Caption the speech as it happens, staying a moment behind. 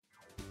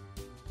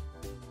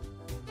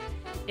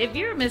If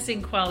you're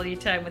missing quality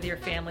time with your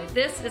family,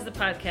 this is the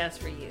podcast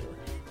for you.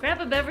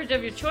 Grab a beverage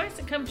of your choice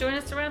and come join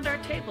us around our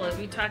table as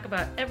we talk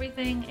about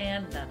everything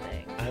and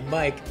nothing. I'm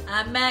Mike.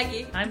 I'm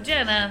Maggie. I'm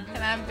Jenna.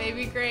 And I'm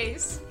Baby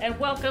Grace. And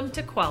welcome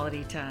to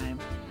Quality Time.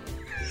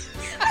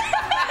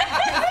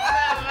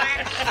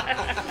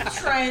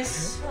 Trying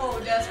so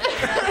desperately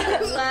not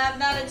to laugh,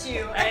 not at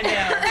you. I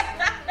know.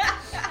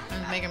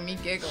 It's making me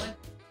giggle.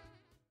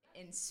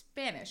 In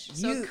Spanish.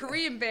 So a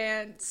Korean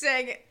band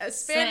sang a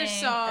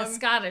Spanish song. A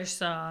Scottish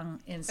song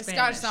in Spanish. A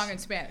Scottish song in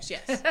Spanish,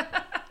 yes.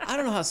 I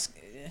don't know how...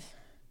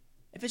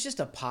 If it's just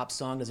a pop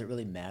song, does it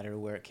really matter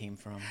where it came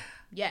from?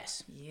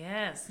 Yes.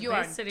 Yes. You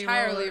are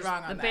entirely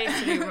wrong on that. The Bay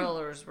City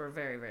Rollers were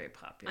very, very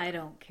popular. I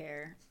don't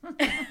care.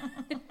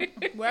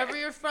 Wherever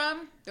you're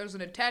from, there's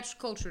an attached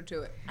culture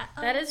to it.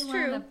 That is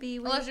true.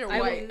 Unless you're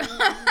white.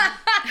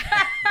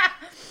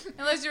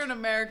 Unless you're in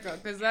America,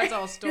 because that's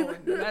all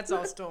stolen. That's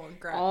all stolen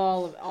crap.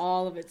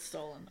 All of it's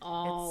stolen.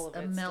 All it's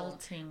of a it's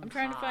melting stolen. I'm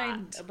trying to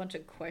find a bunch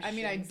of questions. I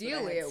mean,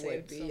 ideally it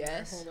would be,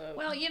 yes. Hold up.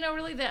 Well,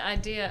 really the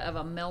idea of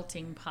a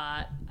melting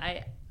pot,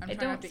 I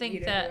don't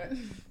think that...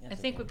 I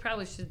think we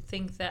probably should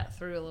think that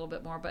through a little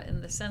bit more, but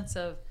in the sense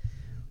of,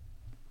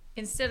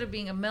 instead of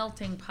being a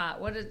melting pot,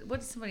 what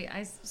did somebody...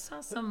 I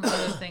saw some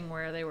other thing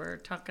where they were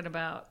talking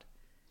about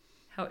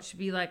how it should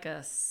be like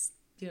a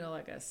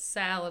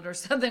salad or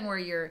something where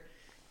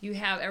you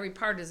have every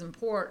part is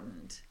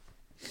important.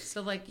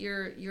 So like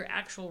your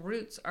actual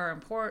roots are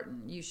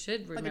important. You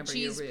should remember like a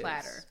cheese your roots.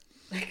 platter.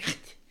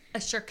 A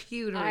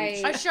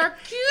charcuterie. A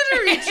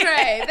charcuterie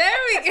tray. There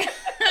we go.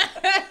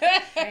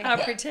 How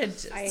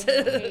pretentious.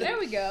 There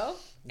we go.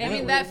 I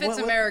mean, that fits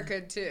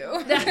America,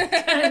 too.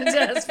 That kind of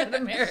does fit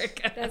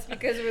America. That's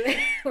because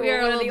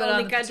we're one of the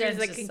only the countries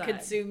that can side.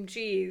 consume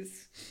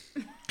cheese.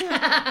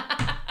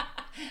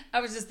 I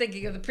was just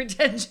thinking of the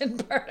pretension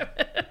part of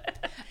it.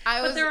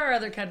 But there are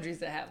other countries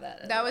that have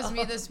that. That was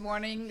me this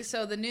morning.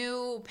 So the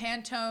new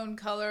Pantone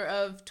color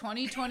of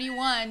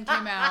 2021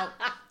 came out,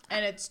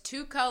 and it's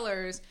 2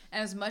 colors.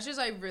 And as much as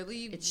I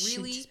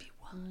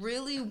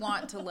really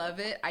want to love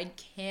it, I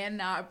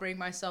cannot bring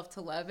myself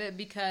to love it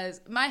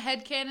because my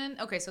headcanon...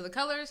 Okay, so the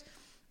colors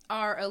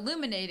are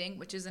illuminating,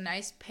 which is a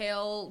nice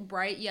pale,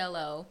 bright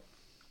yellow.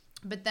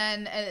 But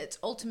then it's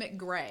ultimate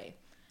gray.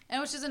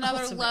 And which is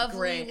another lovely,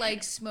 gray.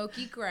 like,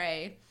 smoky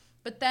gray.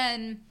 But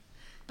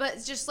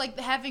it's just like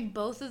having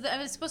both of them. I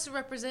mean, it's supposed to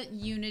represent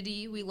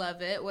unity. We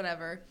love it,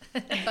 whatever.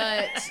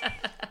 But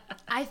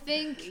I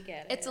think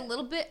it's a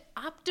little bit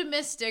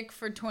optimistic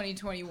for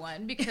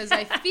 2021 because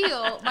I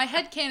feel my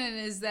headcanon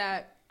is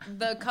that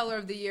the color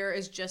of the year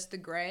is just the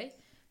gray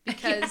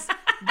because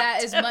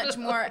that is much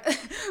more.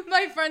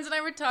 My friends and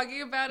I were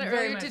talking about it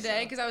earlier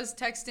today because I was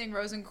texting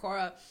Rose and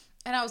Cora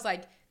and I was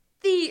like,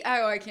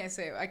 I can't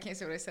say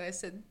what I said. I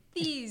said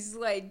these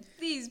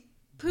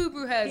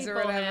poo-poo heads or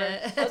whatever.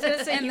 I was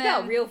gonna say you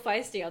got real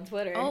feisty on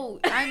Twitter. Oh,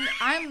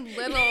 I'm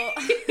little.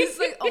 It's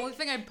the only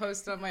thing I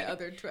post on my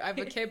other Twitter. I have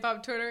a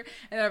K-pop Twitter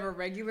and I have a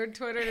regular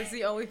Twitter. And it's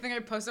the only thing I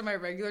post on my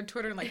regular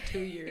Twitter in like 2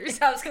 years.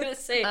 I was gonna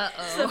say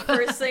it's the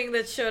first thing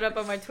that showed up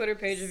on my Twitter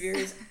page of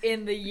yours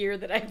in the year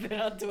that I've been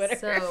on Twitter.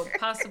 So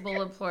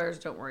possible employers,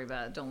 don't worry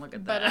about it. Don't look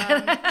at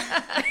that.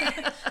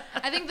 But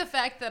I think the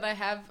fact that I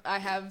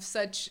have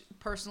such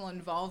personal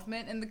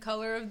involvement in the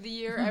color of the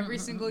year every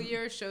single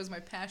year shows my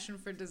passion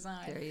for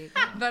design. There you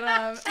go. But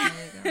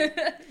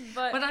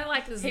but what I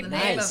like is the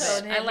name nice.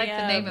 of it. I like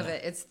the name of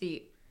it. It's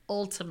the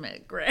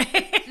ultimate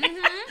gray.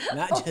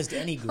 Not just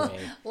any gray.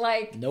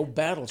 Like no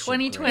battleship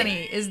 2020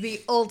 gray. is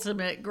the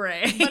ultimate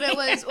gray. But it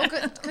was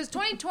because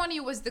 2020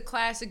 was the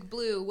classic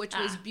blue, which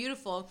was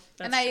beautiful,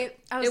 and I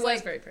was it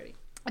was very pretty.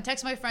 I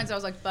texted my friends. I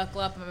was like,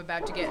 "Buckle up! I'm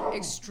about to get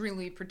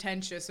extremely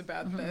pretentious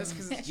about this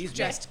because it's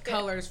just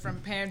colors from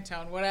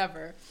Pantone,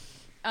 whatever."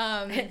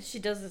 She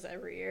does this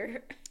every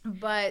year.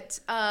 But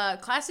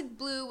classic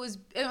blue was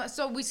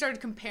so we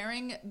started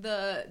comparing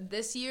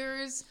this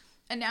year's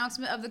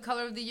announcement of the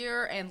color of the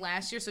year and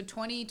last year. So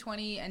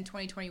 2020 and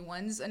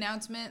 2021's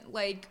announcement,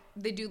 like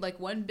they do like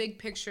one big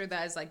picture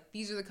that is like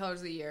these are the colors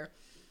of the year,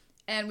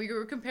 and we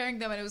were comparing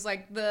them, and it was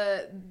like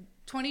the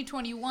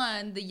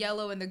 2021, the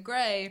yellow and the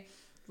gray,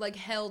 like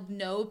held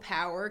no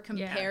power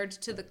compared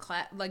to the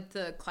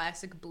the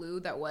classic blue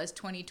that was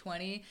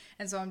 2020.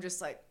 And so I'm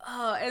just like,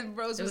 oh, and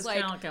Rose was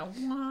like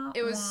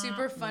it was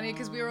super funny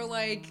because we were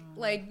like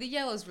the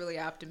yellow's really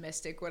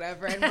optimistic,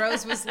 whatever, and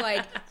Rose was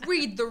like,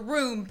 read the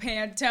room,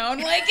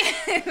 Pantone. Like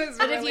it was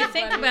but really if you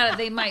think funny. about it,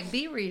 they might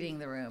be reading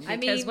the room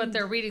because what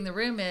they're reading the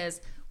room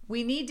is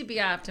we need to be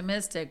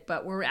optimistic,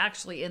 but we're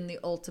actually in the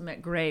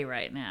ultimate gray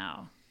right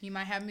now. You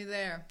might have me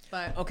there,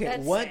 but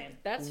Okay,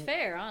 that's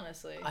fair,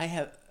 honestly. I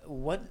have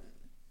what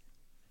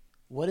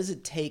does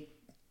it take?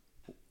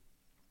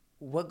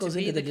 What goes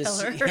into the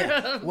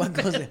color? What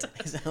goes into?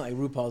 Is that like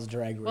RuPaul's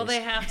Drag Race? Well, they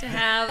have to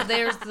have.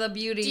 There's the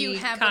beauty Do you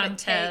have what it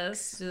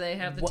contest. Do they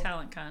have the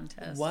talent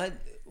contest?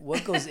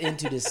 What goes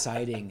into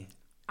deciding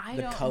I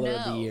the don't color know.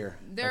 of the year?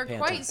 They're by Pantone?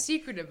 quite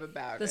secretive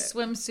about The it.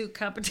 swimsuit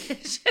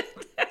competition.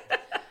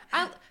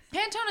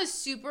 Pantone is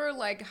super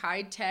like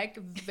high tech,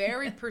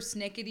 very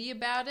persnickety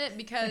about it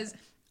because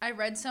I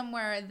read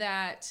somewhere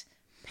that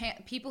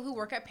people who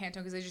work at Pantone,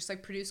 because they just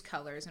like produce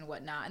colors and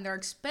whatnot, and they're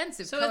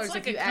expensive So colors. it's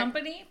like a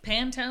company?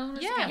 Pantone?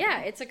 Is a company? Yeah,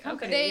 it's a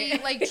company. They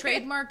like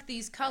trademark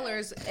these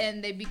colors,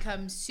 and they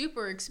become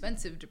super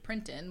expensive to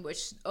print in,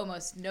 which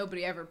almost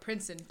nobody ever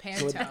prints in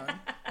Pantone.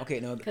 Okay,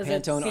 no, because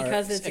Pantone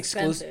it's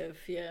expensive.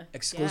 Yeah.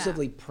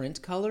 Exclusively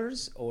print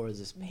colors, or is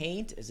this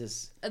paint? Is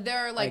this?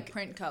 They're like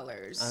print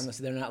colors.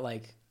 Honestly, they're not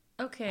like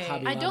Okay.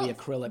 Hobby Lobby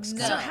acrylics.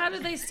 No. So how do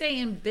they stay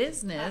in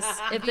business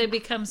if they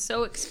become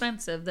so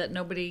expensive that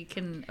nobody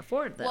can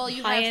afford them? Well,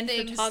 you High-end have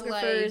things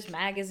photographers, like,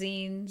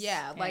 magazines.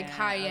 yeah, like Yeah,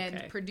 high-end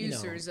okay.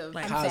 producers of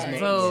like Cosmo.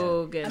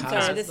 Vogue and I'm Cosmo.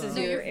 sorry, this is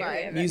No, your you're area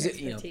fine. of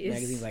music, expertise.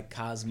 magazines like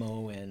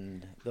Cosmo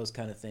and those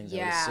kind of things. I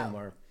Yeah. would assume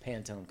are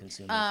Pantone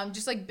consumers.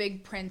 just like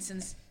big prints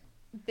and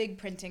big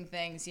printing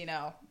things,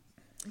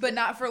 but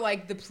not for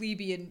like the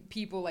plebeian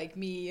people like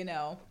me,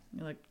 You're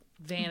like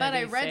Vanity But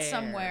I read Fair.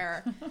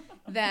 somewhere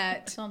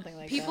that Something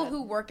like people that.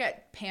 who work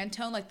at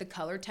Pantone, like the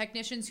color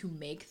technicians who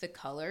make the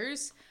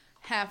colors,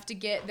 have to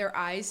get their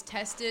eyes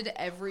tested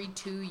every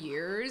 2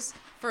 years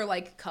for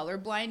like color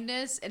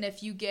blindness. And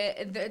if you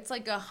it's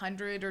like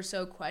 100 or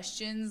so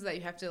questions that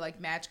you have to like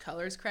match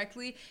colors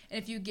correctly.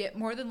 And if you get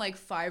more than like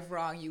 5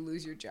 wrong, you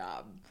lose your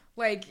job.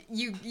 Like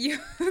you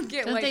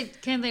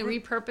get Can they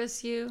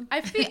repurpose you?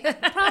 I feel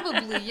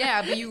probably,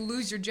 yeah, but you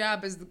lose your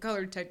job as the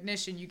color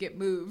technician. You get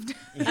moved.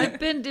 I've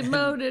been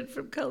demoted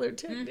from color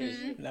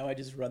technician. Now I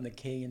just run the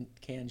can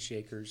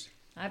shakers.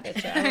 I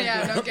bet you. I would,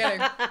 Yeah, no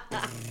kidding.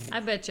 I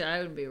bet you I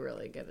would be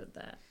really good at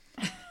that.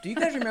 Do you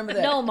guys remember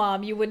that? No,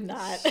 Mom, you would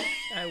not.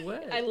 I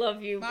would. I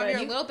love you, Mom, but you're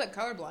a little bit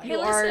colorblind. Hey,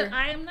 listen,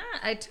 I am not.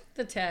 I took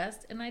the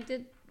test and I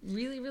did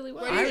really, really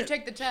well. Where did you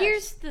take the test?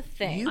 here's the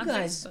thing. You On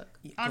guys.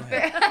 Facebook. Go On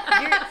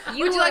ahead.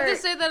 You Would you like are- to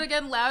say that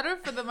again louder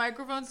for the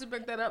microphones to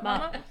pick that up,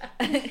 Mama?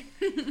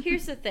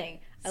 Here's the thing.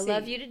 I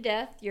love you to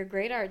death. You're a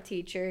great art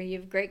teacher. You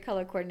have great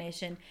color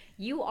coordination.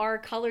 You are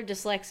color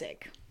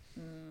dyslexic.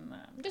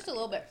 Just a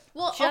little bit.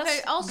 Well, Just okay,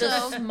 also,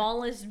 the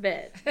smallest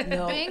bit.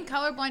 No. being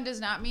colorblind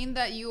does not mean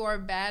that you are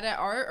bad at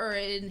art or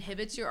it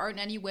inhibits your art in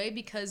any way,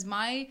 because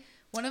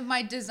one of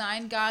my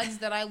design gods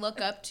that I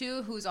look up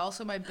to, who's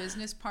also my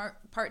business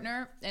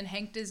partner in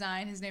Hank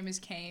Design, his name is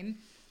Kane,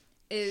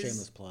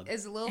 Shameless plug.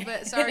 is a little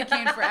bit, sorry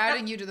Kane for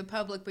outing you to the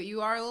public, but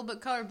you are a little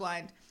bit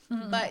colorblind.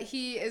 But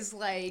he is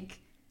like,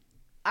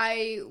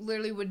 I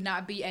literally would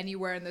not be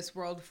anywhere in this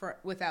world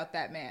without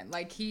that man.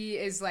 Like, he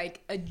is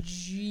like a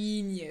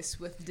genius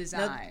with Now,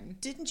 design.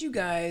 didn't you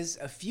guys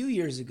a few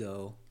years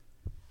ago?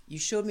 You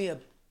showed me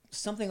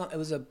something. It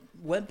was a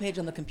web page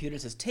on the computer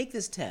that says, "Take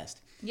this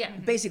test." Yeah.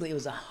 Basically, it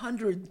was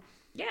 100.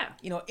 Yeah.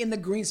 In the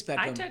green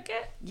spectrum. I took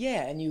it.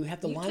 Yeah, and you have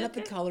to You line up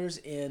took the it? colors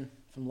in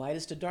from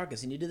lightest to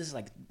darkest, and you did this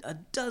like a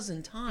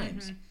dozen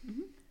times.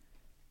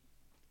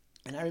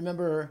 And I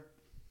remember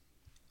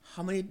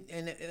how many,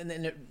 and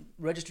it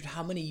registered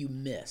how many you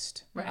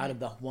missed Right. out of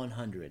the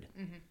 100.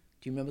 Do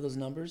you remember those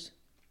numbers?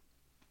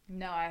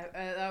 No,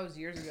 that was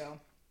years ago.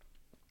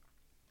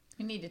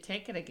 You need to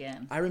take it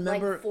again. I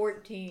remember. Like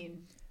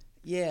 14.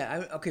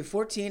 Yeah,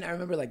 14. I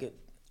remember like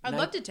I'd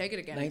love to take it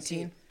again.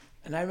 19,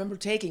 and I remember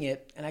taking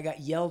it, and I got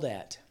yelled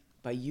at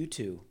by you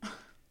two.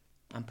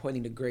 I'm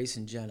pointing to Grace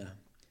and Jenna.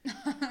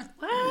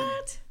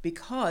 What?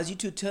 Because you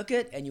two took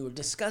it and you were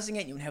discussing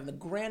it and you were having the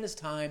grandest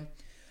time,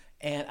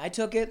 and I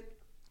took it.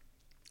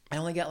 I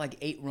only got like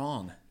 8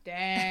 wrong,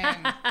 Dang.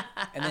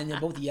 and then they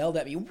both yelled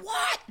at me.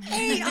 What?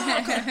 8?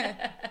 Oh,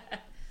 God."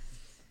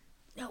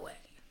 No way.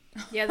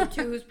 Yeah, the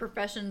two whose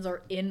professions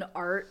are in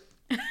art.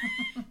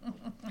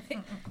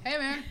 Hey,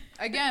 man.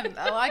 Again,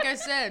 like I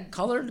said,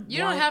 Colored. you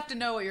don't have to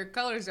know what your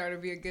colors are to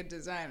be a good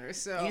designer.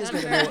 So You just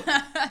gotta know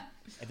what-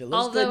 if it looks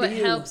Although good to it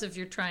you, helps if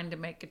you're trying to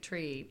make a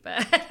tree,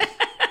 but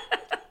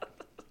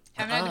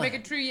haven't had to make a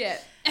tree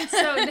yet.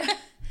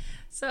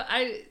 so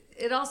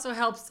it also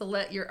helps to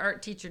let your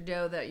art teacher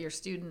know that your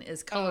student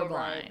is Oh,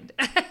 right. colorblind.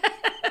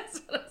 That's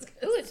what I was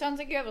gonna Ooh, it sounds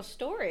like you have a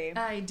story.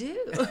 I do.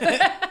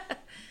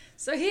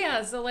 So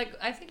like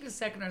I think it was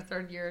 2nd or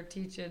 3rd year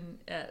teaching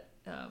at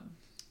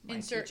my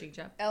Insert teaching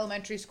job.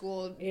 Elementary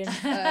school In-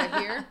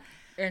 here.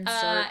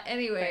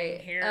 Anyway,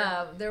 thing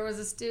here. there was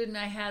a student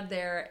I had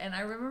there, and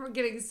I remember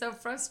getting so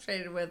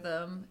frustrated with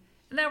him.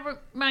 Now,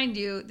 mind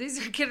you,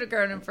 these are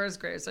kindergarten and 1st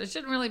grade, so I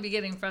shouldn't really be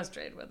getting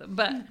frustrated with them.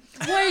 But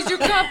Why is your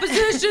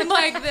composition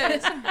like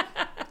this?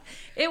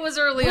 it was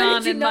early Why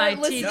on did you in my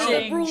not listen to the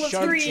teaching. rule of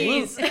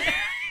Chartreuse. threes?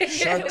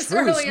 It was Chartreuse,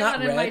 early not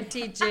on in my red.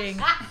 teaching.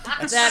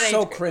 That's that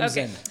so age.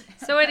 crimson. Okay.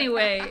 So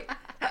anyway,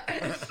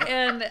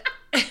 and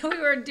we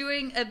were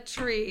doing a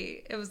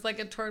tree. It was like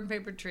a torn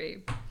paper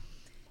tree.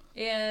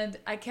 And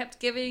I kept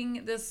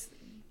giving this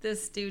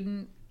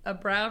student a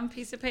brown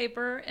piece of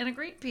paper and a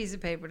green piece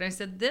of paper. And I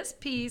said, this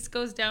piece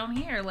goes down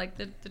here, like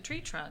the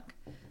tree trunk.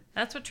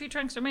 That's what tree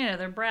trunks are made of.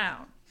 They're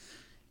brown.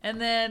 And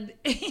then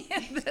I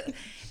give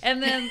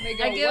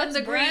him "What's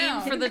the brown?"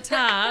 green for the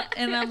top.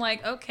 And I'm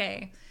like,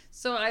 okay.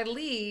 So I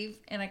leave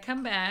and I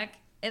come back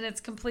and it's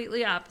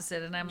completely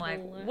opposite. And I'm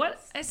like, what?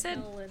 I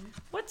said,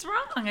 what's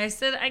wrong? I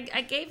said,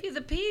 I gave you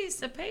the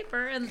piece of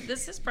paper and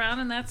this is brown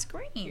and that's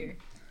green.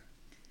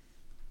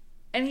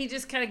 And he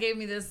just kind of gave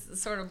me this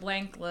sort of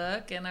blank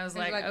look, and I was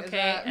like,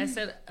 okay. I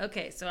said,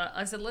 okay. So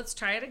I said, let's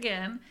try it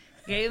again.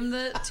 Gave him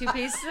the 2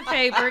 pieces of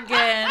paper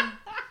again.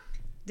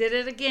 Did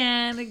it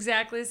again,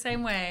 exactly the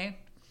same way.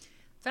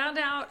 Found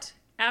out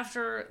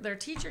after their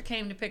teacher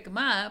came to pick him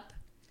up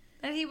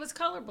that he was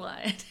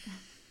colorblind.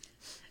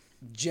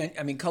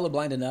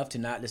 Colorblind enough to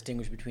not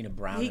distinguish between a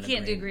brown and a green. He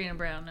can't do green and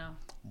brown, no.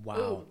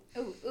 Wow.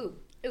 Ooh.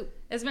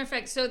 As a matter of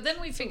fact, so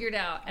then we figured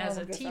out as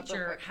a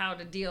teacher how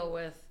to deal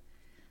with,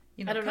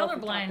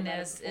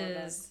 colorblindness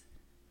is,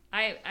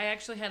 I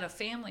actually had a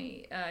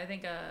family, I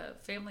think a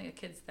family of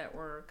kids that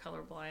were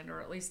colorblind,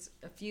 or at least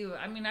a few.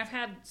 I mean, I've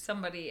had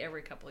somebody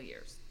every couple of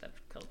years that's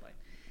colorblind.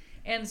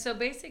 And so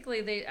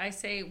basically I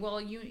say,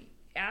 well, you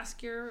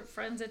ask your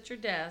friends at your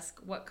desk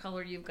what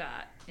color you've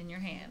got in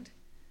your hand.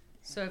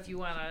 So if you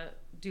want to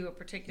do a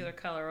particular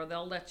color, or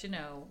they'll let you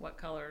know what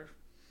color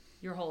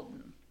you're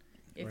holding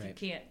if you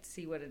can't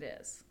see what it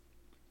is.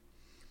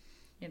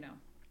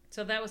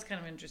 So that was kind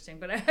of interesting,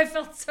 but I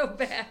felt so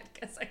bad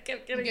because I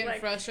kept getting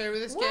frustrated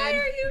with this kid. Why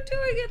are you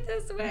doing it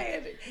this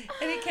way?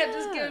 And he kept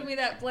just giving me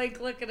that blank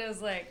look, and I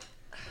was like,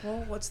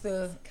 well, what's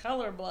the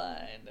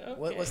colorblind? Okay.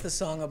 What's the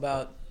song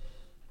about?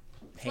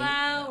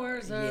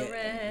 Flowers are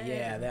red.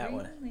 Yeah, that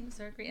one. Leaves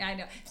are green. I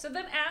know. So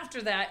then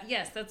after that,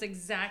 yes, that's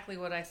exactly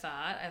what I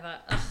thought. I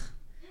thought, ugh,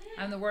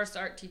 I'm the worst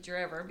art teacher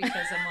ever,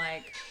 because I'm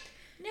like,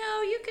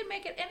 no, you can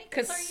make it any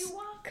color you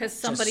want. Because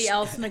somebody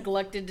else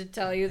neglected to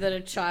tell you that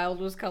a child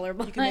was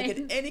colorblind. You can make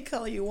it any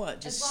color you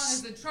want. As long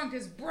as the trunk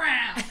is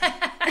brown.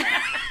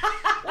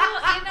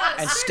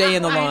 And stay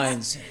in the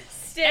lines.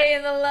 Stay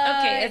in the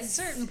lines. Okay, at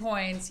certain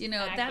points,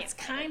 that's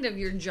kind of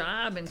your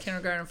job in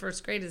kindergarten and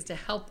first grade, is to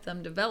help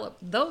them develop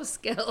those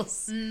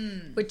skills,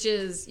 which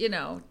is,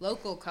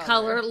 local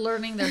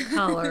learning their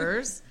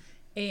colors.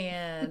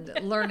 And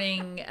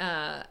learning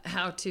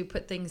how to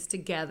put things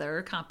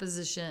together,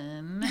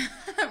 composition.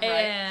 Right.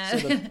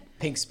 And, so the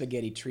pink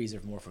spaghetti trees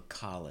are more for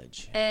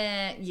college.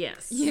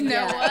 Yes. You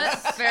know what?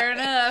 Fair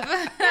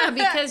enough. Yeah,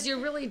 because you're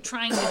really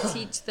trying to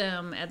teach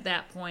them at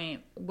that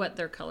point what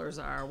their colors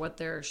are, what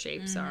their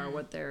shapes are,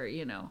 what their,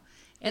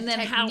 and then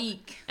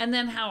technique.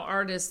 how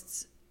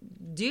artists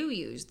do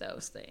use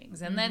those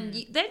things, and then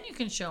you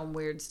can show them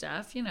weird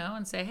stuff,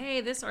 and say,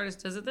 hey, this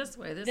artist does it this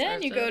way.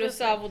 Then you go to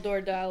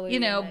Salvador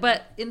Dali,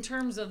 but in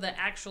terms of the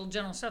actual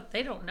general stuff,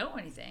 they don't know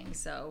anything,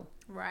 so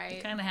right,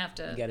 you kind of have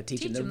to you gotta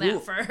teach them the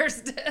that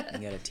first. You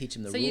got to teach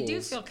them the so rules. you do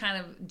feel kind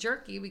of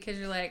jerky, because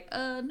you're like,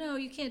 no,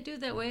 you can't do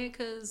it that way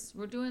because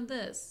we're doing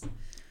this.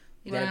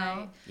 You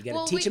know? You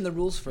got to teach them the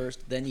rules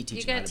first, then you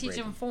teach them how to break them. You got to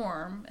teach them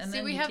form, and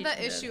then we have that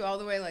issue all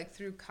the way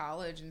through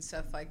college and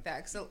stuff like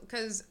that.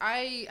 Because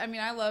I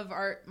love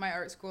art. My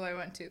art school I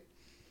went to.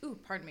 Ooh,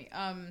 pardon me.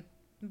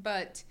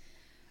 But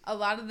a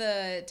lot of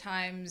the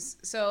times,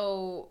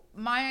 so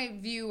my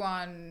view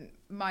on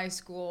my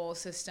school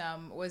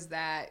system was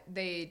that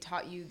they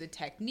taught you the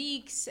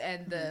techniques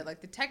and the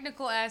the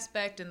technical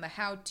aspect and the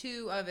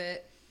how-to of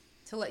it,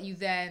 to let you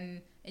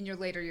then, in your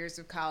later years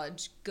of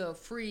college, go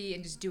free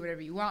and just do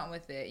whatever you want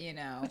with it,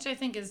 Which I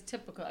think is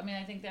typical. I mean,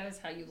 I think that is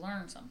how you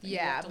learn something.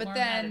 Yeah, you have to but learn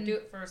then how to do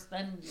it first,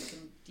 then you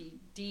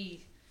can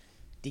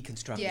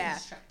deconstruct. Yeah,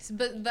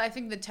 but I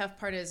think the tough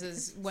part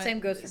is when same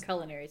goes for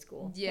culinary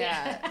school.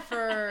 Yeah,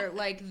 for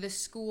the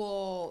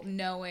school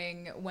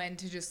knowing when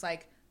to just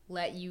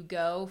let you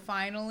go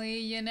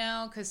finally,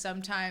 because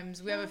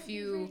sometimes we have a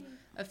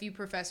few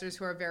professors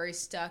who are very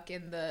stuck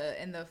in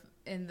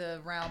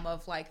the realm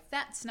of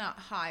that's not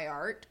high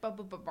art, blah,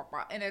 blah, blah, blah,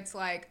 blah. And it's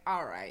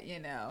all right,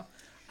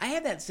 I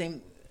had that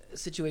same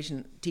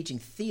situation teaching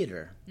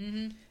theater.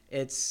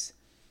 It's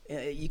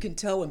you can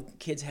tell when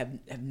kids have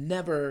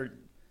never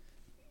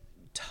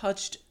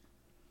touched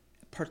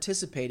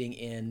participating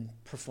in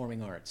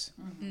performing arts.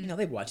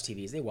 They watch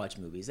TVs, they watch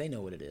movies, they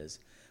know what it is,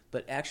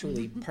 but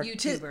actually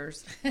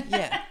YouTubers.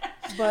 Yeah,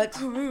 but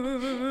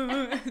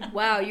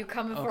wow, you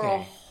coming for a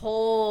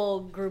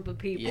whole group of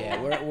people.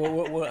 Yeah, we're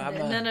I'm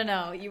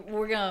no.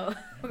 We're gonna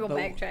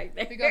backtrack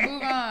there. We gotta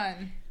move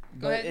on.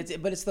 Go ahead.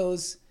 It's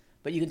those.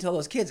 But you can tell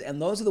those kids,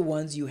 and those are the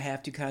ones you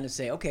have to kind of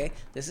say, okay,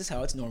 this is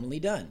how it's normally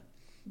done.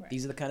 Right.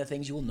 These are the kind of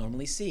things you will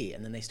normally see,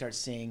 and then they start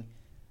seeing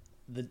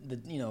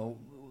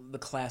the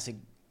classic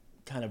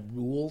kind of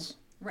rules,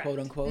 quote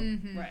unquote.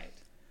 Right.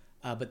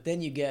 But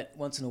then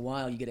once in a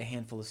while, you get a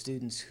handful of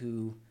students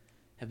who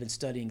have been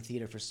studying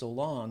theater for so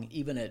long,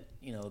 even at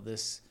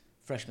this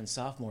freshman,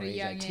 sophomore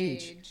age I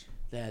teach,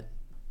 that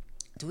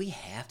do we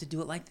have to do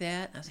it like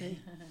that? I say,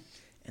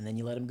 and then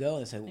you let them go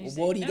and say,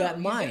 well, what do you got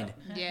in mind?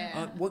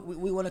 Yeah.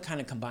 We want to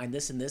kind of combine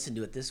this and this and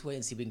do it this way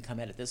and see if we can come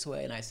at it this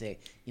way. And I say,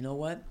 you know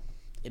what?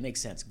 It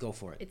makes sense. Go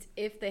for it. It's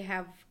if they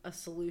have a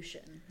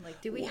solution.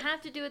 Do we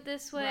have to do it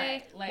this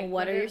way? Right.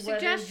 What are your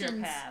suggestions? What is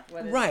your path?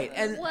 Right.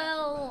 And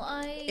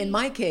in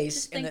my case,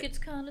 just think it's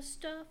kind of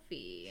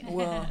stuffy.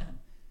 Well,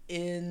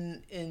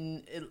 in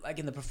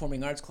the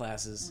performing arts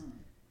classes,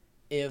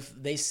 if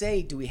they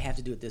say, do we have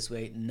to do it this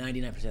way,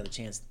 99% of the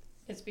chance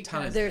it's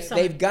because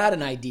they've got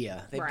an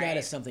idea. They've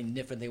got something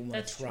different they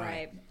want to try.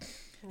 Right.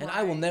 And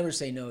I will never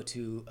say no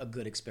to a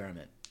good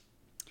experiment.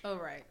 Oh,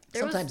 right.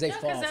 Sometimes they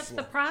fall because that's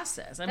the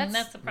process. I mean,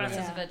 that's the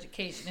process yeah. of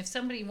education. If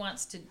somebody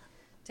wants to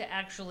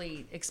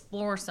actually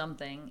explore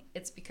something,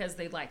 it's because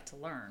they like to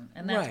learn,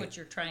 and that's what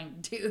you're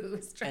trying to do.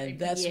 And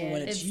that's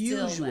when it's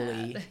instill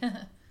usually,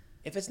 that.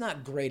 if it's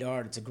not great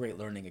art, it's a great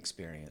learning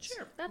experience.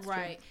 Sure. That's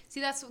Right. See,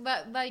 that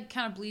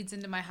kind of bleeds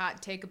into my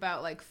hot take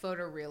about like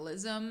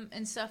photorealism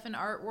and stuff in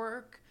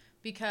artwork,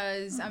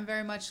 because I'm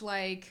very much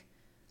like,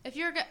 if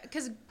you're,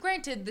 because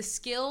granted,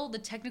 the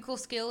technical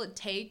skill it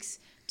takes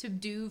to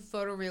do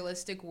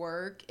photorealistic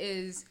work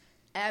is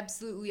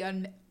absolutely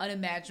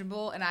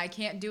unimaginable, and I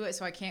can't do it,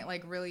 so I can't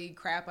like really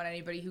crap on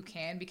anybody who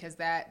can, because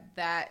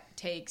that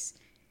takes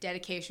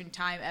dedication,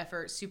 time,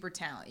 effort, super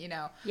talent, you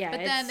know. Yeah,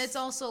 but then it's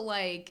also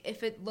like,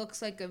 if it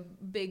looks like a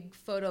big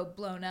photo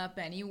blown up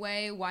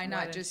anyway, why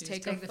not just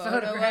take a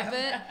photo of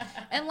it?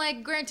 And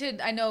like,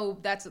 granted, I know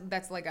that's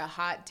like a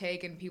hot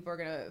take and people are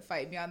gonna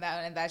fight me on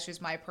that, and that's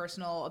just my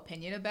personal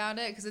opinion about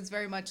it, because it's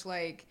very much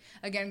like,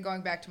 again,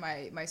 going back to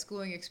my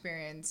schooling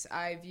experience,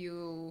 I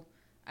view,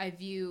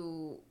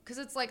 because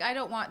it's like, I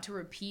don't want to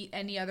repeat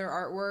any other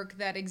artwork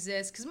that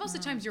exists, because most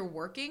of the times you're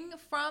working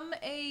from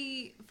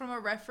a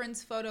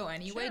reference photo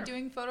anyway,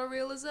 doing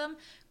photorealism.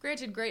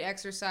 Granted, great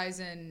exercise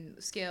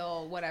and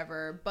skill,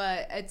 whatever,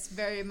 but it's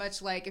very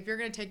much like, if you're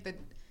going to take the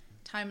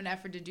time and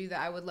effort to do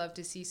that, I would love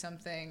to see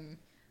something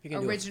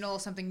original,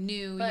 something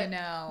new, But you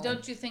know.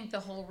 don't you think the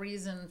whole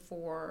reason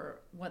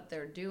for what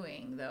they're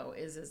doing, though,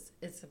 is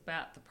it's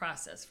about the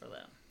process for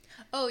them?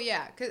 Oh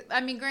yeah, because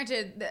I mean,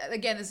 granted,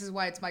 again, this is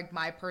why it's like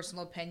my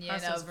personal opinion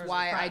Process of versus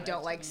why I product,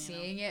 don't like you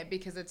seeing it,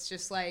 because it's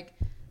just like,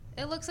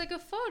 it looks like a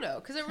photo,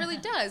 because it really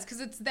does,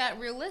 because it's that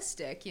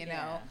realistic, you know.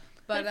 Yeah.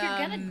 But if you're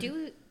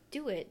gonna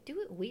do it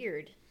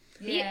weird.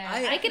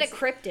 Yeah, Make it a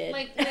cryptid.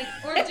 like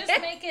or just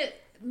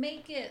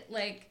make it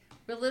like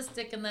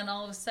realistic, and then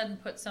all of a sudden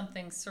put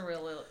something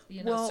surreal,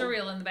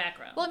 surreal in the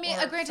background. Well, I mean,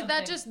 Or granted,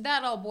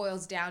 that all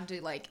boils down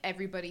to like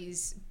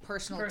everybody's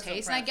personal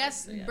taste, and I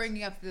guess preference, yes.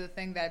 bringing up the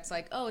thing that's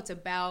like, oh, it's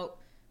about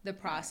the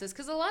process,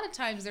 because a lot of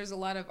times there's a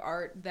lot of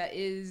art that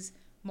is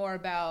more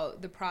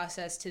about the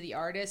process to the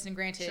artist, and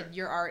granted,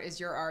 your art is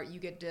your art, you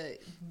get to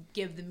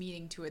give the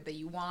meaning to it that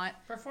you want.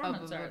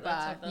 Performance art,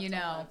 that's you what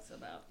know, that's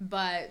about.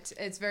 But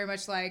it's very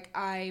much like,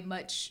 I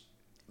much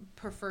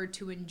prefer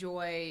to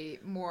enjoy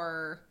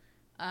more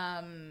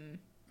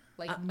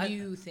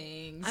new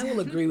things. I will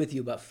agree with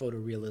you about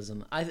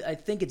photorealism. I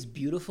think it's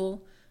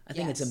beautiful. I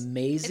think it's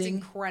amazing.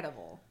 It's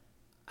incredible.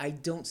 I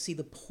don't see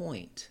the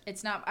point.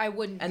 It's not. I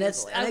wouldn't. And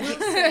that's Google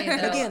it.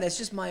 and again, that's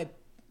just my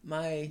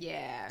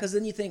yeah. Because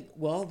then you think,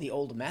 well, the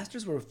old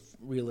masters were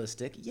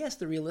realistic. Yes,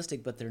 they're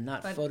realistic, but they're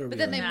not photorealistic. But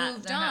then they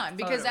moved they're not on,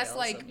 because that's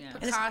like photorealism, yeah.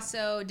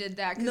 Picasso did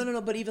that.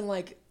 No. But even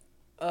like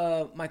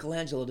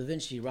Michelangelo, Da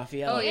Vinci,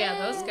 Raphael. Oh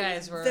yeah, those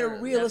guys were.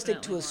 They're realistic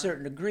to definitely a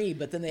certain degree,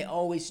 but then they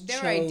always They're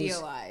chose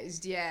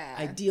idealized, yeah.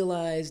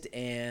 idealized,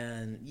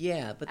 and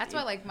but That's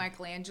why I like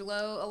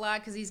Michelangelo a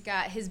lot, because he's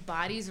got, his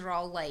bodies are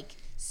all like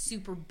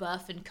super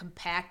buff and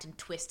compact and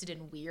twisted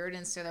and weird,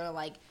 and so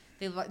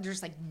they're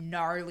just like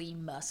gnarly,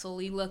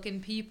 muscly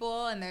looking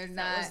people, and they're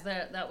not.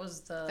 That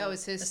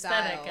was his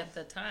aesthetic style at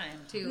the time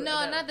too.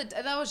 No,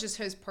 that was just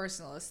his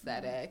personal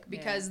aesthetic.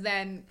 Because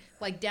then,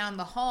 like down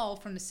the hall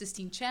from the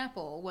Sistine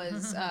Chapel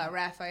was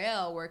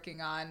Raphael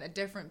working on a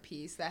different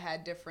piece that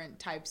had different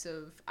types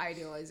of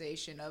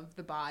idealization of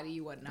the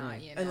body,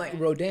 whatnot. You know? And like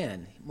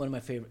Rodin, one of my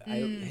favorite,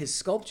 his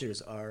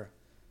sculptures are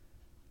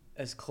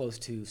as close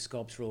to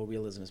sculptural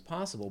realism as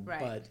possible,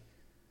 Right.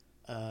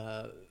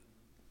 but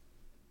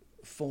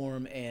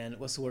form and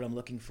what's the word I'm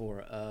looking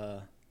for?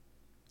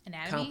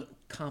 Anatomy?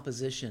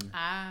 Composition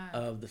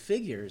of the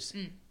figures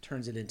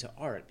turns it into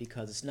art,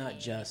 because it's not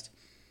just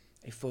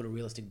a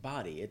photorealistic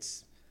body.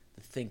 It's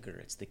the thinker.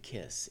 It's the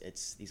kiss.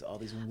 It's all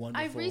these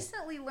wonderful. I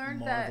recently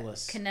learned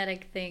marvelous, that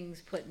kinetic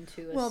things put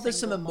into a well, there's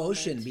some single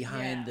emotion moment.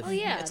 behind the. Oh,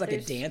 yeah, It's like a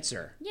there's-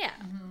 dancer. Yeah.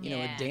 You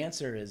know, a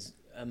dancer is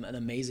an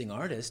amazing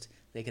artist.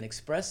 They can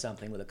express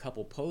something with a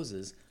couple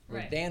poses.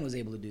 Right. Dan was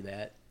able to do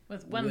that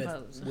with one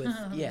pose. With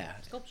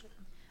Sculpture.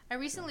 I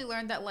recently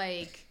learned that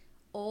like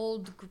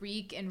old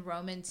Greek and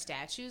Roman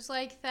statues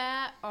like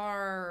that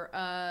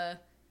are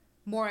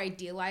more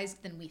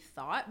idealized than we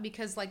thought,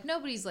 because like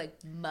nobody's like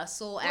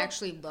muscle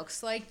actually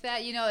looks like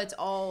that, you know. It's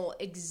all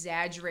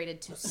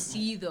exaggerated to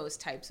see those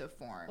types of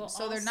forms. Well,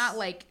 so they're not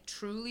like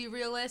truly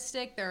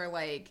realistic. They're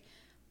like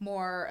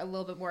a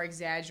little bit more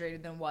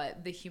exaggerated than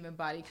what the human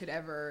body could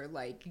ever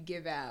like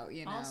give out,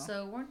 you know.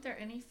 Also, weren't there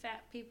any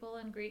fat people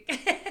in Greek?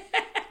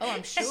 Oh,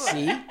 I'm sure.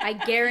 See, I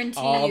guarantee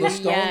all you, the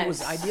stone yes.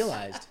 was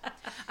idealized.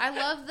 I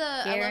love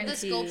the Guaranteed.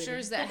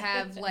 sculptures that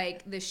have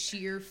like the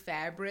sheer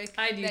fabric.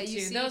 I do that you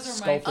too. see. Those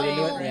are my Sculpted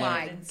into Oh it, yeah.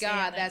 my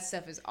god, that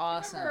stuff is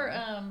awesome.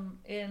 Remember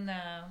in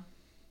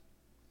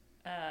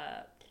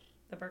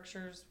the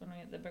Berkshires, when we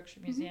had the Berkshire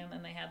Museum,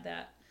 and they had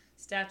that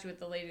statue with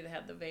the lady that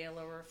had the veil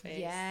over her face.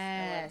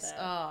 Yes. I love that.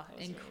 Oh, That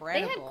was really cool.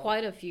 They incredible. had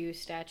quite a few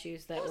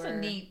statues that That was were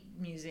a neat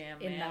museum,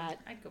 in man.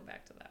 that. I'd go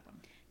back to that one.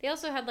 They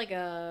also had like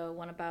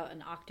one about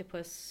an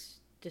octopus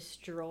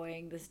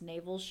destroying this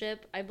naval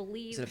ship, I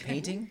believe. Is it a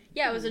painting?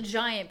 Yeah, it was a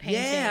giant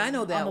painting. Yeah, I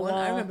know that one.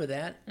 I remember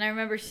that. And I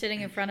remember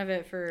sitting in front of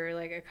it for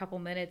like a couple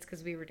minutes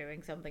because we were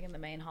doing something in the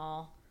main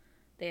hall.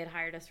 They had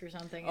hired us for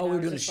something. Oh, we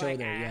were doing a show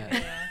there,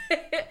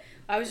 yeah.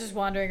 I was just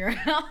wandering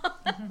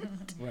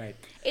around. Right.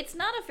 It's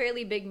not a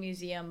fairly big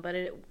museum, but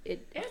it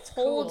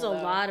holds cool, a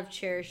lot of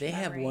cherished They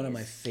have one of my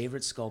memories.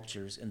 favorite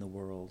sculptures in the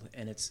world,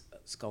 and it's a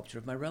sculpture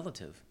of my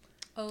relative.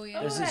 Oh yeah.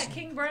 Oh, There's this-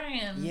 King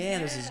Brian. Yeah,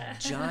 there's this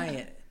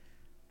giant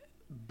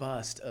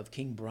bust of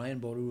King Brian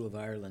Boru of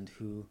Ireland,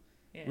 who,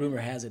 rumor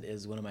has it,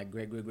 is one of my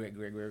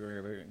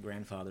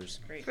great-great-great-great-great-grandfathers.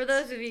 For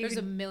those of you There's who,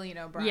 a million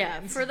O'Briens. yeah,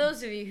 for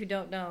those of you who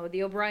don't know,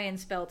 the O'Brien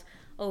spelled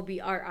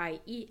Obrien,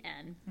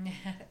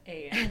 not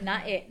Ann.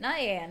 Not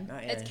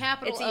It's Anne.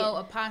 capital It's O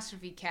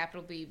apostrophe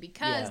capital B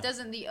because Yeah.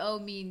 doesn't the O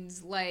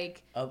means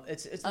like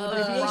It's an Of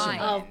abbreviation. Brian.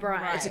 Of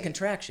Brian. It's a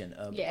contraction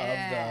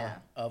Yeah.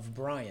 of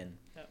Brian.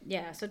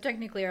 Yeah, so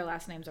technically our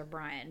last names are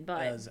Brian,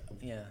 but As,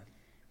 yeah.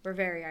 we're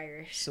very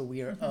Irish. So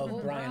we are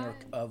of Brian or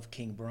of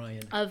King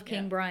Brian. Of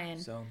King Brian.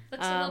 So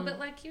Looks a little bit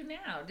like you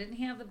now. Didn't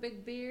he have the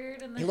big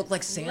beard and the he looked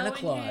like Santa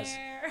flowing Claus.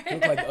 hair? He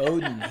looked like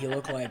Odin. He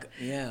looked like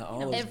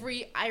all those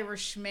every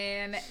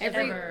Irishman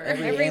Every ever.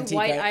 Every antique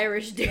white I-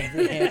 Irish dude.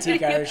 every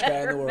antique Irish guy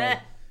in the world.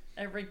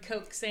 Every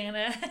Coke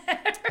Santa.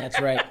 That's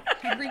right.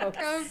 Every Coke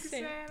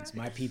Santa. It's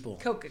my people.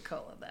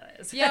 Coca-Cola, that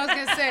is. Yeah, I was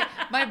gonna say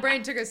my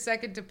brain took a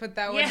second to put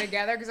that one Yeah.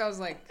 together because I was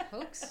like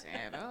Coke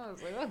Santa. I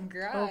was like, oh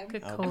god.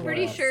 Coca-Cola. I'm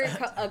pretty Wow. sure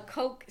a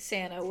Coke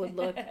Santa would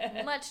look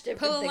much different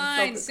Pull a than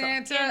line,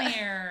 Coca-Cola. Santa. In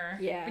here.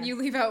 Yeah. And you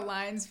leave out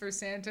lines for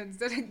Santa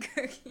instead of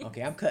cookies.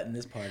 Okay, I'm cutting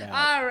this part out.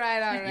 All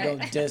right, You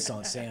don't diss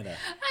on Santa.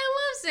 I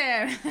love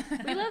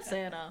Santa. We love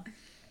Santa.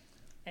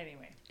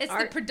 Anyway. It's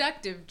Our- the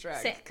productive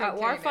drug. Our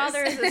cocaine is.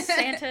 father is a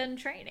Santa in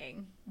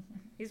training.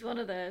 He's one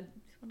of the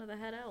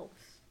head elves,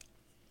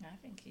 I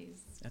think he's...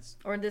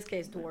 or in this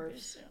case,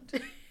 dwarves.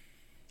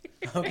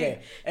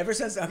 Okay. I'm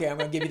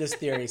gonna give you this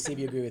theory. See if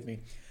you agree with me.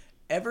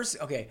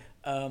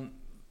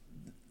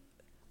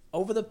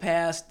 Over the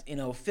past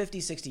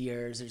 50, 60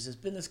 years, there's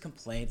just been this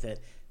complaint that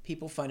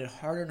people find it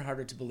harder and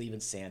harder to believe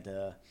in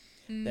Santa,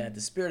 that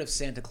the spirit of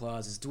Santa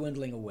Claus is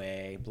dwindling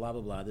away, blah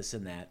blah blah, this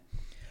and that.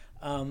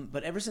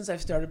 But ever since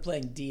I've started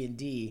playing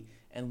D&D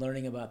and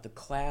learning about the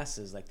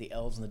classes, like the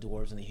elves and the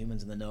dwarves and the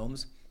humans and the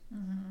gnomes,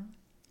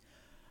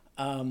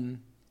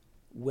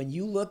 when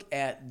you look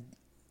at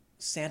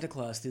Santa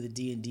Claus through the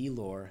D&D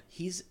lore,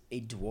 he's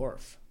a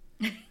dwarf.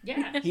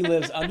 Yeah. He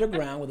lives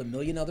underground with a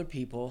million other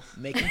people,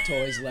 making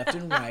toys left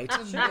and right.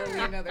 A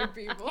million other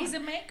people. He's a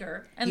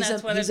maker. And He's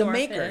that's what he's a a dwarf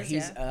maker. is.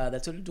 He's yeah.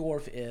 that's what a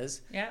dwarf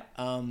is. Yeah.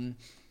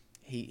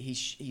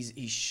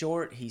 He's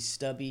short. He's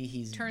stubby.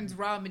 He's turns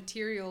raw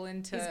material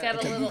into. He's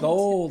got a little...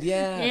 gold.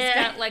 Yeah. He's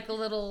got like a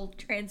little...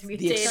 Transmutating.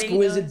 The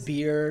exquisite nose.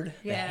 beard,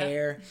 the Yeah.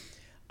 hair,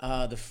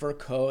 the fur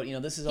coat.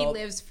 This is He all.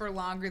 lives for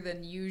longer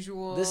than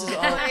usual. This is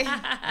all.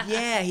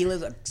 Yeah, he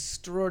lives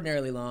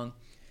extraordinarily long.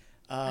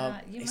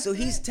 you So might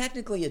be he's right.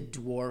 technically a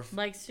dwarf.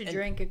 Likes to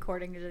drink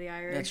according to the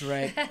Irish. That's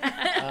right.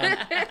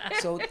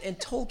 So in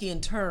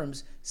Tolkien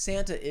terms,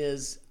 Santa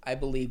is, I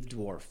believe,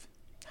 dwarf.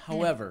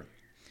 However,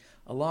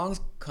 along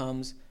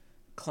comes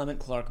Clement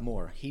Clark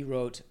Moore. He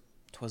wrote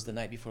 "'Twas the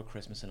Night Before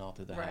Christmas" and All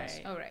Through the House.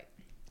 Right. Oh right.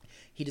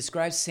 He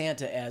describes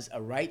Santa as a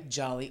right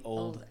jolly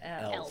old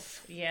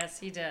elf. Yes,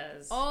 he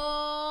does.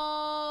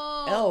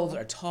 Oh. Elves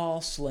are tall,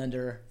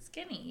 slender,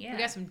 Skinny, yeah. We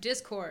got some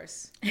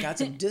discourse. got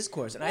some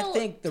discourse, and I Well,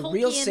 think the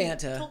real Tolkien-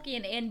 Santa.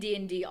 Tolkien and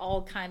D&D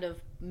all kind of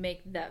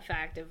make that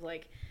fact of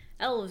like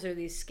elves are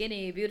these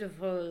skinny,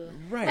 beautiful,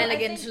 Right.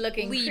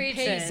 elegant-looking Lee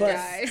creatures. Pace But-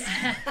 guys.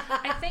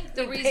 I think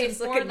the You reason pace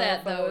for looking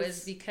that, though, mofos.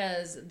 is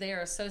because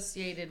they're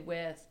associated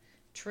with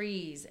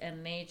trees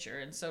and nature.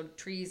 And so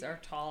trees are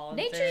tall and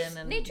thin.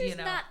 And, Nature's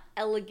not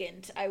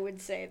elegant, I would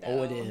say,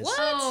 though. Oh, it is. What?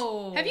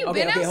 Oh. Have you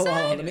Okay, been okay, hold on,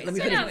 outside? hold on. Let me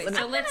So, finish. anyway,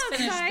 so let's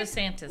finish outside. the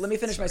Santas. Let me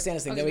finish my Santa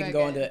thing, then we Okay, can go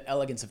go on to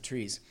elegance of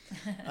trees.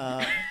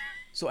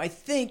 So I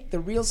think the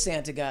real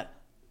Santa got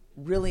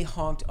really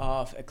honked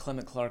off at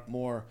Clement Clark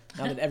Moore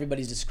now that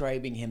everybody's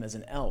describing him as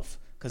an elf,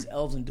 because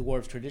elves and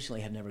dwarves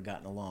traditionally have never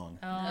gotten along.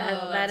 Oh,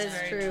 That that's is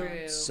very true. true.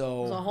 There's a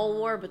So, whole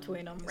war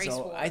between them.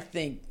 war. I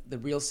think the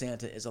real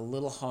Santa is a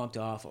little honked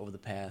off over the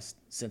past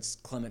since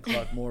Clement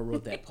Clark Moore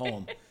wrote that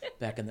poem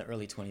back in the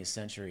early 20th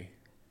century,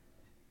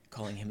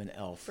 calling him an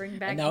elf. Bring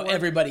back and now dwarf-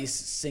 everybody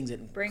sings it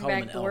and Bring call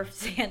him back an dwarf elf.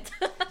 Santa.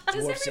 Does Dwarf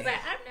everybody, Santa.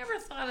 I've never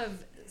thought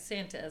of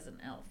Santa as an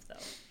elf, though.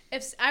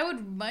 If I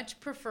would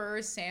much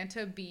prefer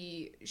Santa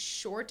be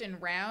short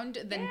and round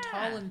than Yeah.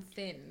 tall and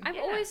thin. I've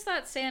Yeah. always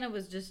thought Santa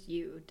was just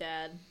you,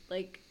 Dad.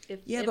 Like,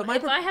 if, Yeah, if, but my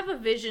if pro- I have a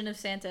vision of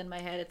Santa in my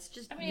head, it's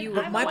just I mean, you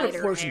But with My lighter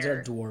proportions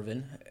hair. are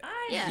dwarven.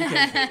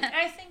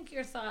 I think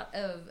your thought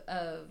of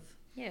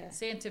Yeah.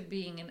 Santa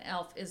being an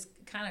elf is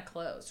kind of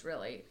close,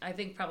 really. I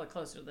think probably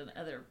closer than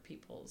other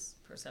people's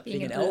perception. Being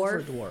Being an a elf or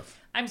a dwarf. dwarf?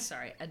 I'm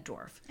sorry, a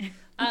dwarf.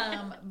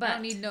 I But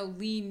don't need no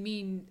lean,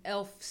 mean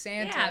elf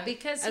Santa. yeah,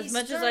 because As he's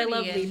much as I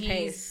love sturdy and Lee he's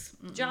Pace.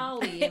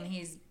 jolly and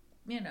he's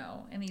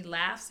and he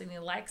laughs and he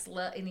likes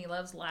and he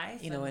loves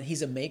life. And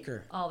he's a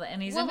maker.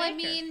 And he's a maker. I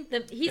mean,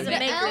 he's a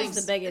maker is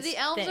the biggest The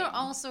elves thing. are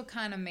also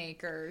kind of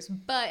makers,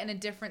 but in a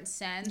different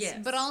sense. Yes.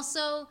 But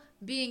also,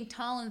 being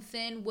tall and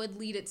thin would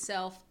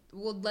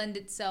lend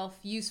itself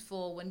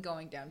useful when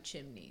going down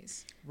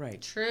chimneys.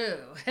 Right. True.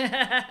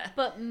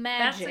 But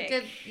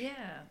magic.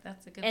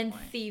 That's a good and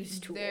point. thieves'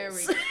 tools. There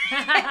we go.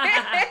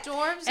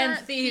 Dwarves And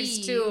aren't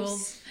thieves'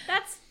 tools.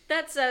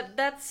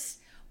 That's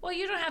Well,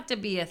 you don't have to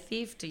be a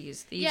thief to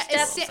use thieves'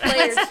 Yeah, tools.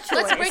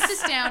 let's break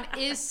this down.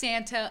 Is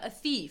Santa a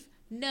thief?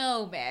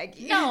 No,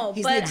 Maggie. no,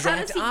 He's but the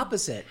exact how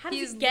opposite. does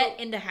He's he get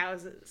into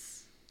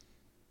houses?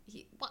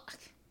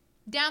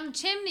 Down the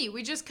chimney.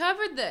 We just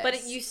covered this.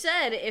 But you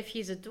said if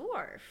he's a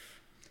dwarf.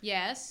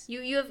 Yes.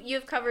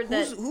 You've covered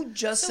that. Who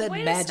just said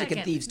wait a magic and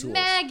second. thieves' tools?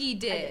 Maggie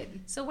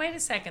did. So wait a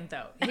second,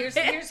 though.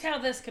 Here's how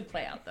this could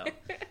play out, though.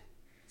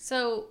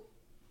 So,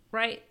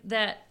 right,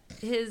 that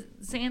his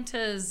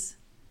Santa's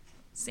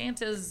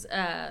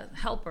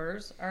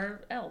helpers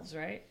are elves,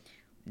 right?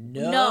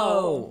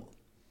 No.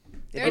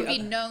 There would be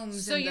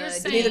gnomes So in you're the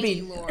saying-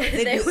 D&D lore.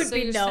 They would So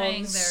be you're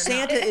saying gnomes. they're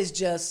not. Santa is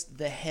just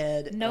the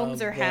head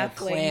Gnomes of are the halflings,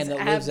 clan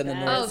that lives in the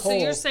half- North Oh, so Pole.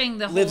 you're saying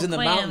the whole lives in the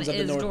clan mountains of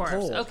the is North dwarves.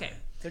 Pole. Okay.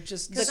 They're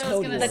just the 'Cause I was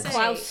code gonna words. The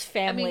Klaus say,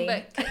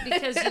 family.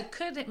 because you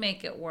could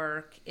make it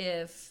work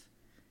if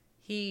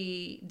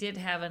he did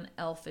have an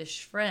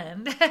elfish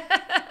friend,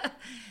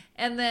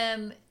 and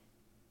then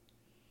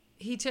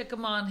he took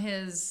him on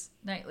his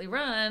nightly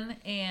run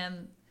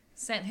and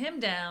sent him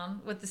down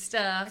with the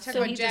stuff.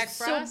 Talking about Jack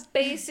so Frost.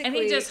 basically, And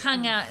he just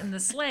hung out in the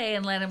sleigh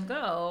and let him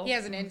go. He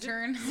has an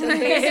intern.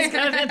 He's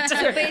got an So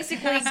intern.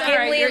 basically,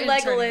 Sorry, Gimli you're and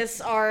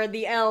Legolas are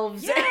the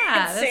elves. Yeah,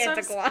 and that's Santa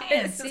what Claus. I'm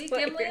saying. is See, what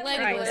Gimli you're and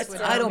trying Legolas to would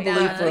tell I don't me.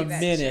 believe for a think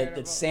that's minute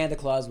charitable. that Santa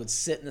Claus would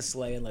sit in the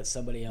sleigh and let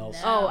somebody else.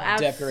 Oh,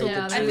 Decorate absolutely.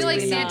 the I feel like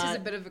tree. Santa's not. a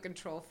bit of a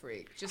control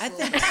freak. Just I a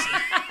little think bit.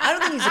 I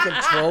don't think he's a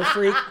control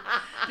freak.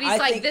 But he's I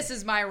like, think- this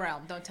is my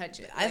realm. Don't touch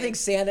it. I think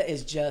Santa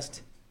is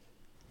just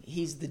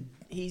he's a the-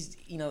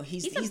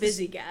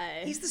 busy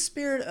guy. He's the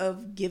spirit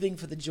of giving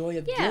for the joy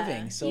of Yeah.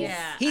 giving. So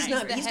Yeah. he's He's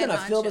the he's head gonna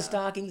fill the honcho.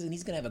 stockings and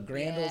he's gonna have a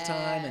grand old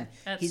time and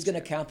That's he's gonna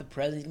true. count the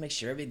presents. He's gonna make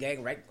sure everybody's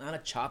getting right on a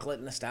chocolate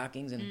in the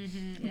stockings and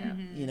Yeah.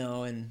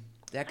 and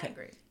that kind.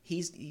 agree.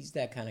 He's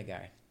that kind of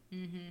guy.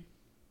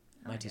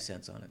 My 2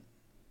 cents on it.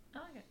 I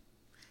like it.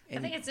 I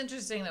And think it's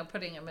interesting though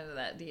putting him into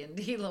that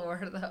D&D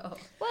lore though.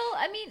 Well,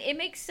 I mean, it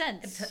makes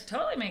sense. It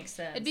totally makes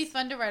sense. It'd be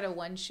fun to write a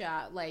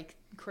one-shot, like,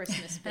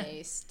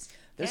 Christmas-based.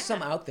 there's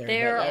some out there.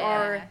 There but,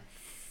 are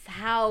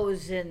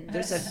thousands.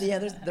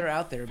 they're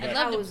out there. I'd But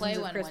love to Thousands play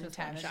of one Christmas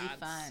time. It'd be one-shots.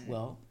 fun.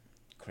 well,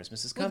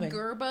 Christmas is With coming.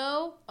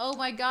 Gerbo? Oh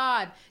my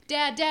God.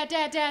 Dad.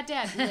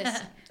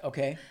 Listen.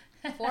 Okay.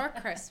 For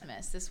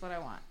Christmas, this is what I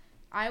want.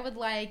 I would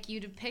like you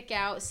to pick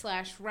out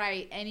 /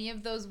 write any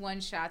of those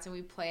one-shots and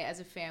we play as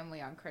a family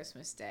on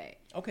Christmas Day.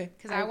 Okay.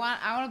 Because I want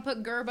to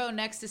put Gerbo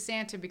next to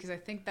Santa because I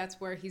think that's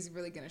where he's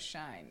really going to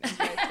shine. Is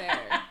right there.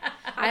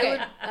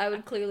 Okay. I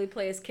would clearly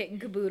play as Kit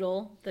and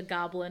Caboodle, the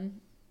goblin,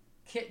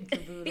 Kit and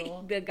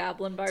Caboodle. the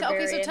goblin So,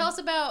 barbarian. okay, so tell us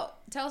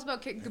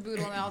about Kit and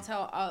Caboodle and I'll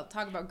talk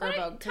about Why Gerbo.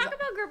 don't you 'cause talk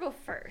about Gerbo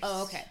first.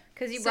 Oh, okay.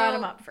 Because you So, brought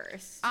him up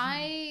first.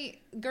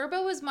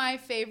 Gerbo was my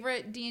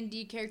favorite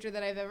D&D character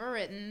that I've ever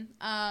written.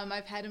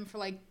 I've had him for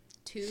like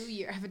 2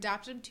 years. I've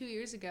adopted him 2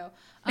 years ago.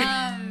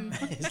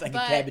 It's like a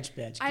but Cabbage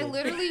Patch I Kid.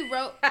 literally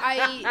wrote.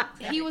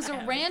 He was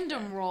a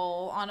random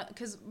roll on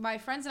because my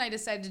friends and I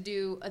decided to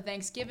do a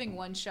Thanksgiving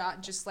one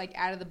shot just like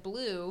out of the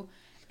blue.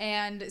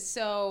 And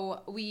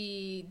so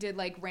we did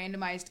like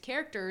randomized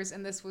characters,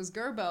 and this was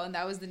Gerbo, and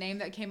that was the name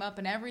that came up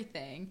and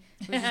everything.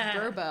 It was just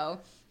Gerbo.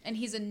 And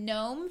he's a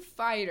gnome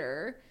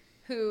fighter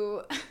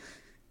who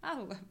I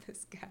love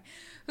this guy.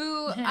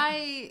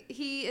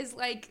 He is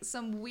like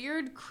some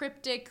weird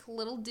cryptic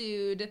little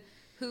dude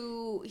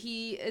who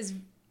he is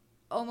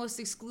almost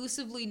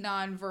exclusively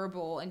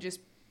nonverbal and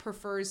just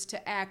prefers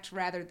to act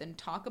rather than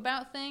talk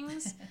about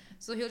things.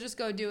 So he'll just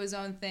go do his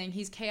own thing.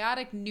 He's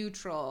chaotic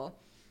neutral.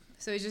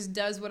 So he just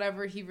does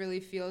whatever he really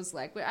feels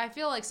like. But I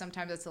feel like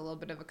sometimes it's a little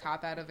bit of a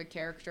cop out of a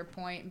character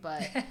point,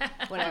 but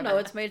whatever. I don't know.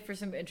 It's made for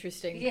some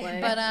interesting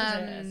play.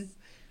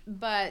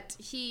 But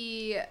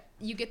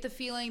you get the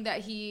feeling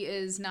that he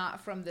is not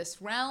from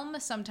this realm.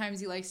 Sometimes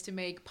he likes to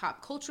make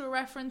pop culture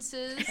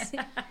references.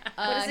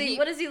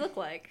 What does he look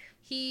like?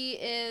 He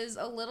is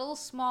a little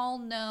small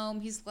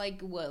gnome. He's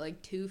like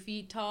 2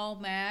 feet tall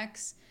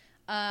max.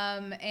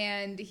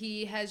 And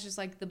he has just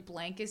like the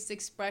blankest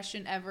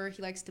expression ever.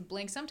 He likes to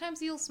blink. Sometimes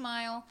he'll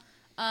smile.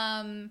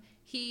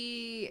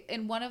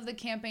 In one of the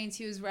campaigns,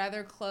 he was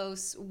rather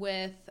close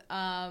with,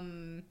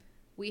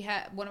 we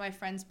had, one of my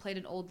friends played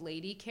an old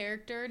lady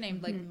character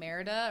named like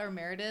Merida or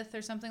Meredith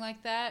or something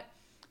like that.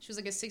 She was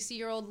like a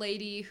 60-year-old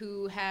lady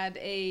who had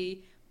a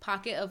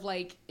pocket of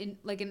like an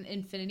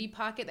infinity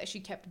pocket that she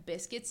kept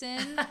biscuits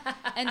in.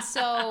 And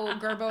so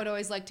Gerbo would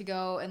always like to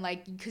go and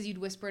like, because you'd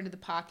whisper into the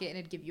pocket and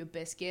it'd give you a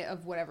biscuit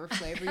of whatever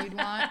flavor you'd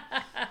want.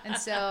 And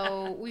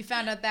so we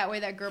found out that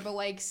way that Gerbo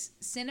likes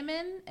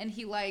cinnamon and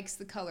he likes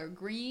the color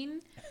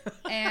green.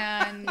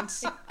 And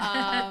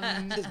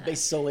just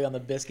based solely on the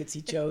biscuits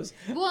he chose.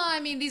 well, I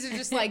mean, these are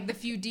just like the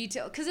few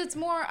details because it's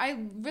more. I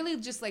really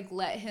just like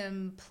let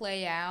him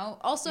play out.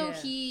 Also,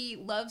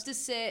 he loves to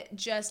sit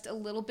just a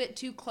little bit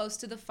too close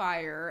to the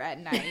fire at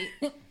night,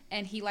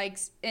 and he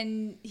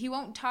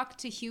won't talk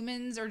to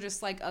humans or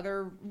just like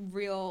other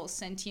real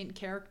sentient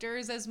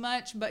characters as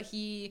much. But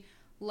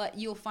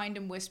you'll find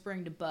him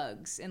whispering to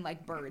bugs and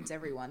like birds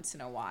every once in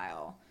a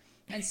while.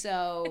 And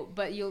so,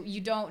 but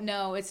you don't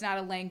know, it's not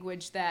a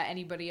language that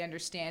anybody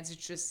understands.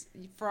 It's just,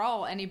 for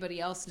all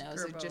anybody else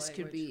knows, it just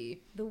could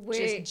be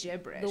just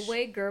gibberish. The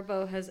way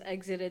Gerbo has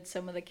exited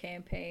some of the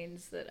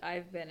campaigns that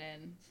I've been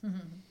in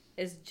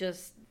is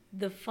just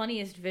the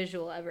funniest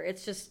visual ever.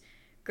 It's just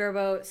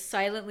Gerbo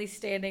silently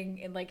standing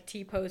in like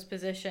T-pose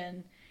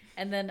position,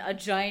 and then a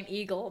giant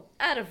eagle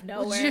out of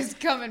nowhere just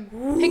come and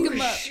pick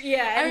him up.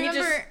 Yeah,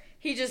 and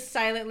he just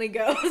silently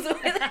goes with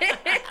it.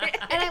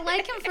 And I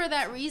like him for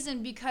that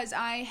reason because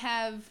I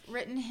have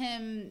written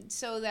him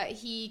so that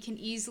he can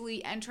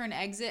easily enter and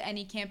exit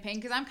any campaign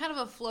because I'm kind of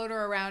a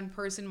floater around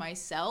person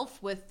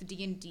myself with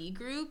D&D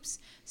groups.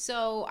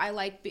 So I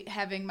like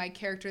having my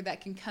character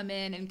that can come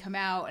in and come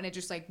out and it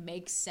just like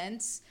makes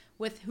sense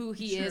with who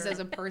he is as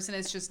a person.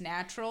 It's just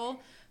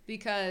natural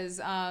because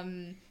I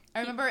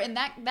remember in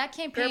that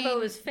campaign...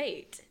 Gerbo is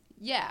fate.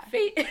 Yeah.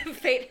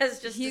 Fate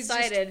has just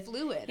decided just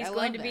fluid. He's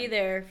going to be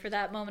there for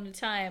that moment in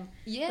time.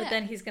 Yeah. But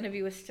then he's going to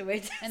be whisked away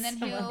to and then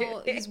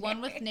he's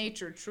one with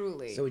nature,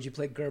 truly. So would you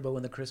play Gerbo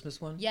in the Christmas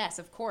one? Yes,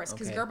 of course,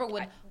 because Gerbo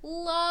would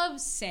love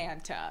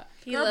Santa.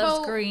 He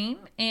loves green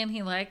and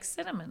he likes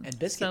cinnamon. And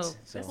biscuits.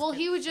 Well,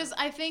 he would just,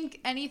 I think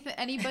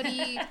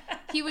anybody,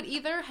 he would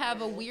either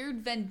have a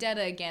weird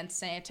vendetta against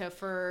Santa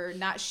for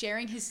not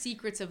sharing his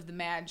secrets of the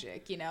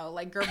magic,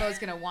 like Gerbo's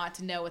going to want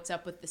to know what's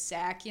up with the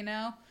sack,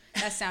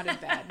 That sounded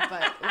bad,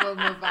 but we'll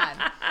move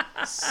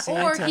on.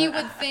 Santa. Or he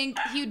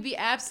would be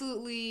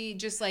absolutely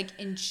just like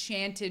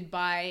enchanted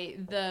by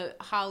the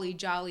holly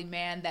jolly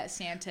man that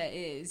Santa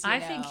is. I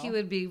think he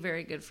would be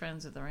very good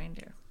friends with the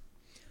reindeer.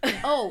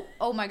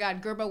 Oh my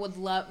God!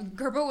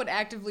 Gerbo would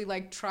actively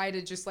like try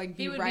to just like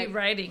be he would be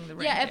riding the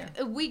reindeer. Yeah,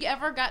 if we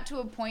ever got to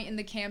a point in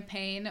the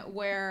campaign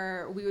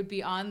where we would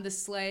be on the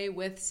sleigh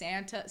with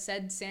Santa,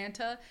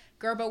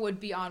 Gerbo would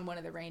be on one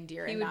of the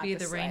reindeer. He would be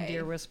the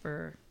reindeer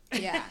whisperer.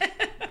 Yeah.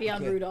 Be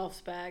on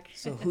Rudolph's back.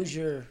 So who's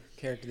your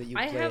character that you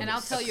play? And I'll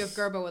tell you if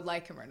Gerbo would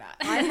like him or not.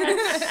 I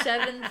have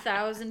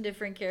 7,000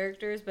 different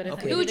characters, but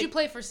who would you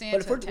play for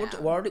Santa?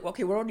 But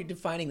we're already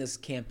defining this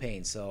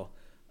campaign, so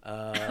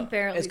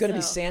apparently it's going to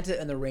be Santa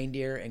and the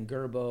reindeer and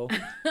Gerbo,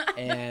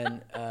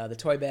 and the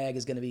toy bag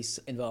is going to be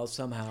involved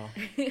somehow,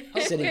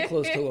 sitting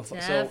close to a.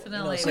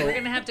 Definitely, we're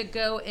going to have to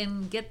go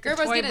and get the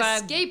Gerbo's toy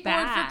bag skateboard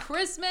back for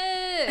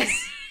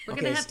Christmas. We're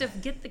going to have to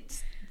get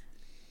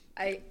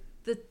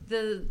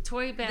the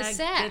toy bag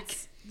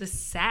the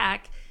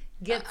sack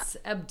gets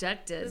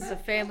abducted. This is a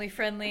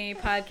family-friendly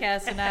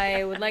podcast, and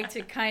I would like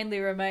to kindly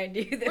remind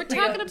you that we're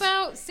talking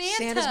about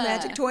Santa's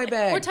magic toy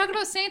bag. We're talking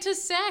about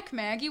Santa's sack,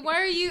 Maggie. Why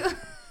are you?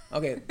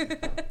 Okay.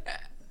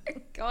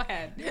 Go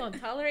ahead. You won't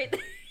tolerate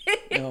that.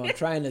 No, I'm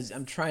trying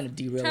to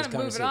derail this conversation.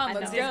 Move it on.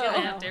 Let's go. He's gonna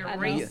have to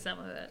erase some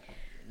of it.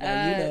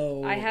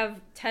 I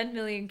have 10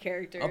 million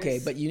characters.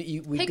 Okay, but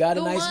we've got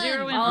a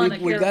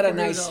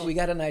nice. We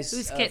got a nice.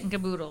 Who's Kit and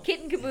Caboodle? Kit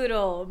and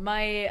Caboodle,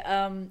 my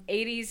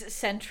 80s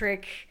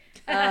centric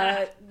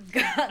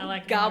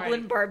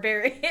goblin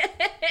barbarian.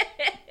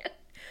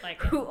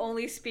 Who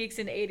only speaks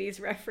in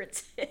 80s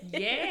references.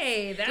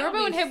 Yay!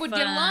 Gerbo and him would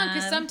get along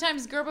because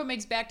sometimes Gerbo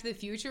makes Back to the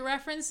Future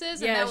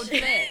references, and that would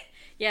fit.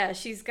 Yeah,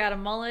 she's got a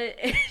mullet.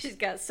 She's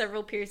got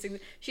several piercings.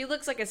 She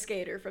looks like a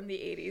skater from the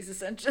 80s,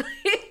 essentially.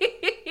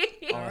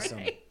 Awesome.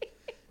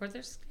 Were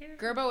there skaters?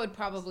 Gerbo would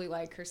probably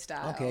like her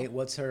style. Okay,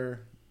 what's her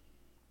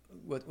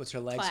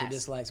likes or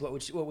dislikes? What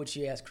would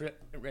she ask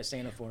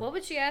Santa for? What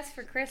would she ask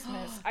for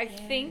Christmas? I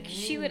think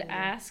she would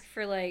ask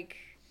for like.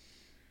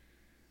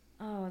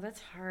 Oh,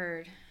 that's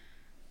hard.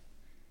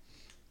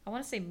 I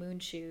want to say moon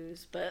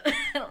shoes, but I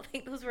don't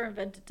think those were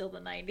invented till the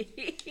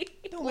 90s.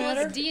 Don't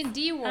matter. It's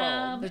D&D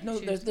world.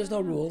 There's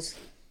no rules.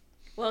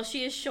 Well,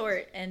 she is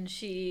short, and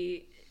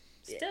she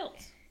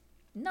stilts.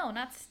 No,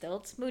 not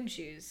stilts. Moon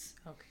shoes.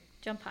 Okay.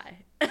 Jump high.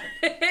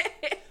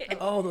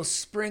 Oh, those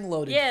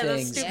spring-loaded things. Yeah,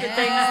 those stupid things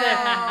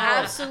that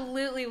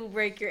absolutely will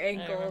break your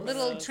ankle.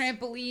 Little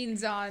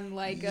trampolines on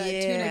like a tuna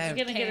can.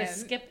 You're gonna get a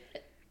skip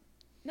it.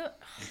 No.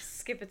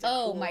 Skip It's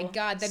cool. My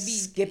God, that'd be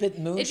Skip It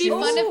moon It'd be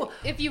fun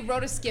if you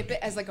wrote a Skip It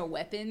as like a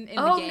weapon in the game.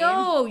 Oh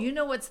no, you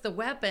know what's the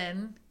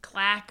weapon?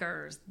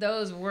 Clackers.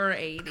 Those were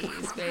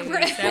 80s, baby.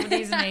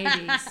 70s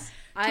and 80s.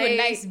 a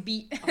nice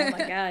beat. Oh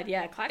my god,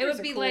 yeah, clackers It would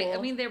are be cool. like,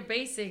 I mean, they're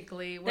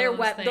basically one They're of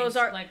wet- those those things,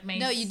 are- like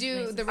No, you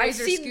do the I've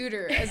Razor seen-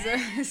 scooter as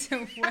a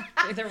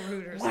weapon. they're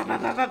rooters.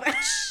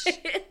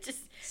 just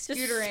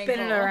Scooter spin it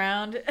ankle.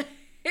 around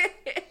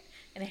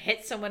and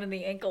hit someone in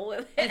the ankle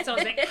with it. And so I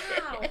was like,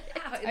 ow,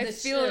 ow. I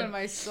feel it in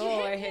my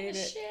soul. I hate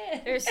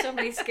it. There's so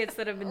many skits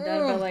that have been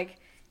done, but like,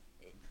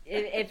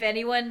 if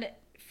anyone,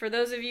 for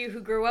those of you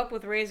who grew up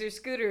with Razor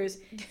scooters,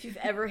 if you've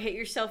ever hit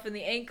yourself in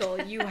the ankle,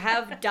 you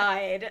have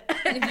died.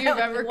 If you've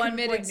ever At one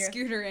committed point in your-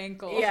 scooter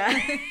ankle. Yeah.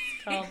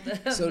 Called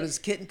So does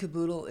Kitten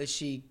Caboodle, is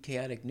she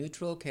chaotic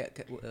neutral?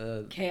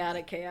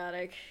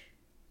 Chaotic.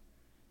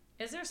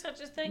 Is there such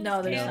a thing? No,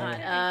 as there's chaotic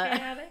not. and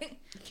chaotic?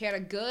 Can a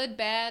good,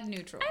 bad,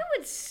 neutral. I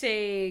would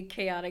say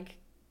chaotic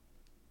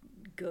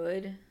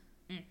good.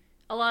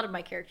 A lot of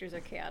my characters are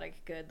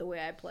chaotic good, the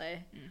way I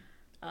play.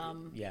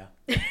 Yeah.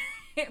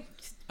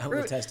 Just I will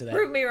attest to that.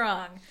 Prove me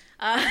wrong.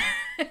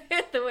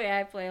 The way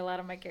I play, a lot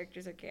of my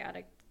characters are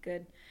chaotic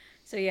good.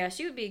 So yeah,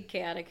 she would be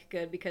chaotic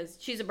good because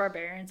she's a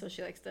barbarian, so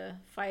she likes to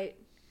fight.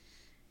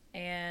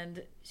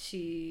 And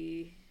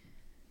she,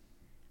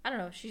 I don't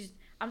know,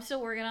 I'm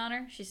still working on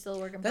her. She's still a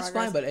work in That's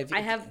progress. fine, but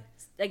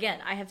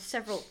I have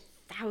several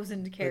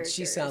thousand characters. But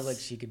she sounds like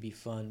she could be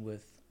fun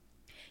with.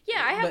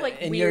 Yeah, I have But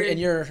like in weird.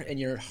 in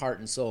your heart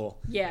and soul.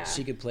 Yeah.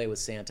 She could play with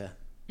Santa.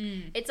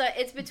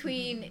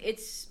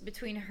 It's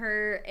between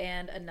her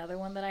and another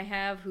one that I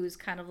have who's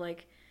kind of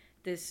like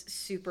this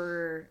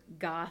super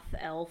goth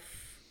elf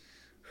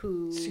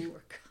who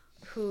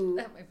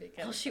That might be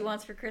kind all of she fun.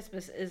 wants for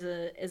Christmas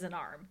is an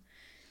arm.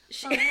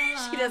 She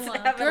doesn't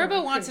have an Gerbo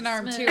arm. wants an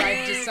arm too,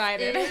 I've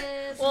decided.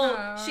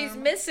 Well, she's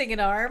missing an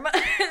arm,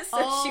 so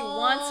she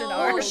wants an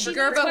arm. she-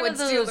 Gerbo one would of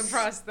steal the those-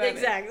 prosthetic.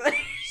 Exactly.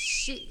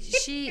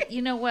 She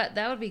you know what,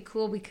 that would be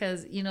cool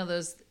because you know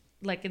those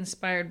like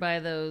inspired by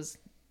those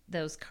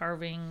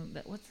carving,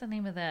 what's the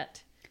name of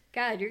that?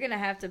 God, you're gonna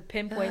have to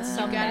pinpoint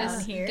some gotta- down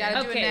here.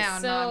 gotta- do it now,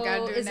 so Mom,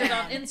 gotta do it is it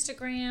now. on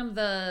Instagram,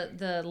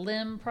 the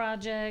Limb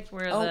Project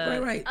where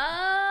Right.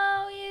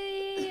 Oh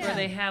yeah. where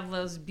they have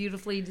those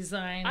beautifully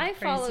designed I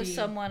follow crazy-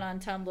 someone on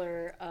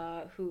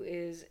Tumblr who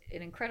is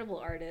an incredible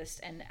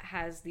artist and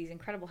has these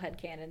incredible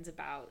headcanons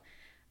about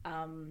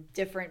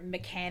different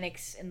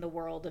mechanics in the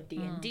world of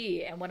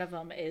D&D, and one of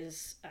them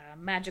is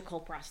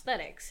magical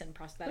prosthetics and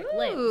prosthetic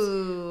limbs.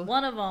 Ooh.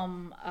 One of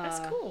them, That's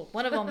cool.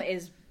 One of them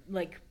is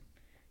like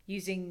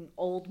using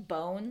old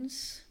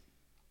bones.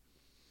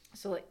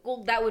 So like,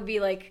 well, that would be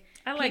like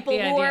I like people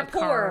the who idea are of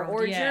poor carved,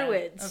 or yeah.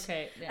 druids.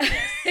 Okay.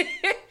 Yes.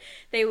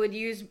 They would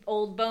use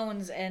old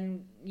bones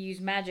and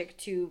use magic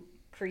to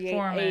create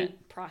Form a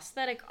it.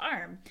 prosthetic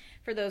arm.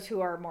 For those who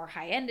are more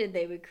high-ended,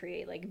 they would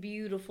create like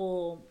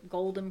beautiful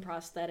golden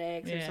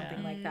prosthetics or Yeah.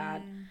 something like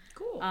that.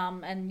 Cool.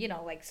 And you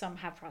know, like some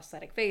have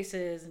prosthetic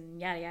faces and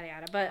yada yada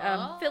yada.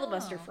 But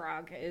Filibuster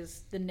Frog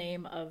is the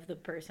name of the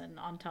person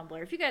on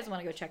Tumblr. If you guys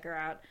want to go check her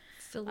out,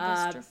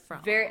 Filibuster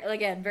Frog.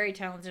 very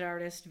talented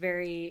artist,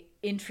 very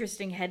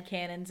interesting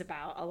headcanons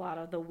about a lot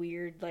of the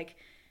weird like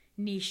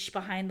niche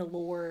behind the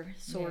lore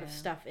sort of Yeah.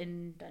 stuff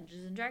in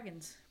Dungeons and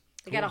Dragons.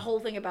 They got a whole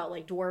thing about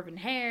like dwarven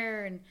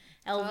hair and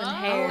elven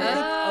hair.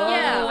 Oh,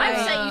 Yeah,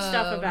 I've sent you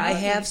stuff about. I it.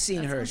 have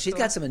seen her. She's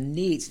got some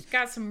neat.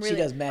 Got some really. She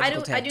does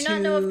magical I do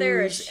not know if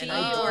they're a tattoos she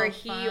and or a Oh,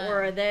 he fun.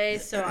 or a they,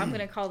 so I'm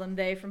gonna call them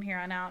they from here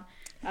on out.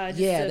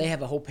 Yeah, they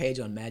have a whole page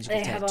on magical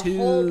They have tattoos. a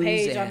whole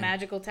page on and-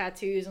 magical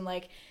tattoos and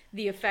like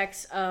the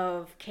effects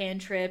of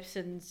cantrips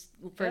and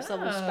first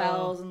level Oh,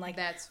 spells and like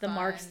that's the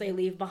marks fun. they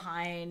leave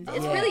behind.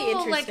 It's Yeah. really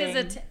Oh, interesting.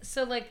 like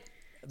so like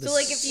the So,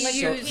 like, if you like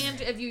use-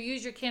 if you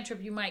use your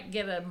cantrip, you might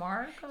get a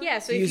mark. On yeah,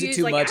 so You if use you it use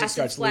too like much, it acid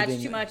starts splash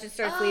leaving- too much, it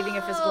starts leaving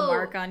a physical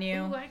mark on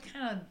you. Ooh, I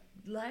kind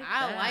of like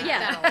I that. like Yeah,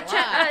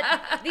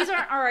 that a lot. these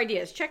aren't our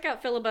ideas. Check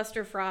out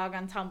Filibuster Frog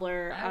on Tumblr.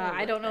 will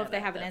I don't look know if that they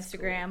up. have an That's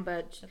Instagram, cool.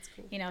 but That's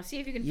cool. you know,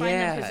 see if you can find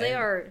them because they Yeah.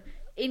 are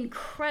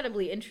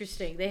incredibly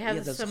interesting. They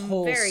have this some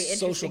whole very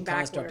social interesting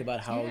construct backlore.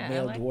 about how Yeah, I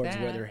male like dwarves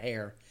wear that. their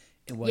hair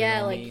and what it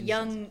Yeah, all like means.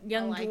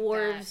 young like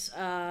dwarves.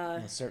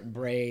 You know, certain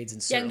braids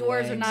and Young certain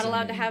dwarves are legs not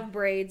allowed to and- have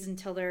braids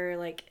until they're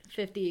like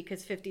 50,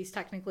 because 50 is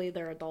technically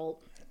their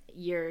adult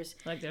years.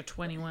 Like they're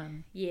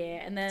 21. Yeah,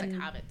 and then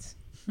Like hobbits.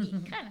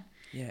 kind of.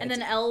 Yeah, And then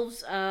it's-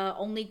 elves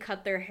only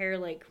cut their hair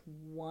like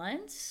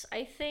once,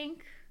 I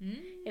think,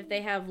 if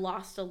they have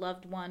lost a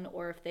loved one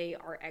or if they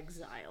are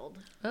exiled.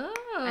 Oh,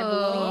 I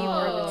believe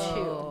are the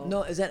two.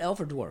 no, is that elf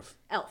or dwarf?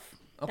 Elf.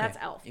 Okay, That's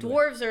elf. either way.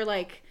 Dwarves are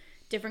like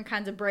different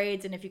kinds of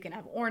braids, and if you can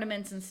have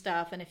ornaments and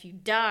stuff, and if you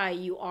die,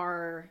 you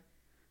are,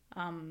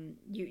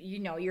 you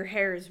know, your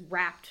hair is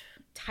wrapped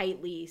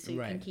tightly so you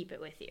can Right. keep it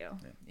with you.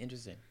 Yeah,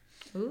 interesting.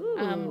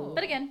 Ooh.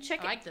 But again,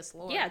 check I it. like this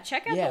lore. Yeah,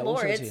 check out Yeah, the we'll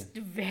lore. show it It's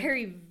to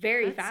very,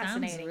 very That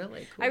sounds fascinating.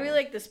 really I cool. really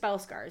like the spell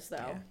scars though.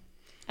 Yeah.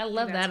 I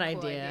love that's that a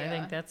cool idea. I idea.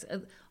 think that's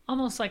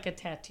almost like a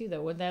tattoo,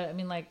 though. Would that? I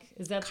mean, like,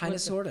 is that Kind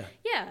of, sort of.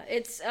 Yeah,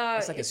 It's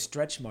like a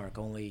stretch mark,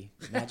 only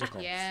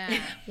magical. Yeah.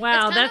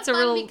 Wow, It's that's a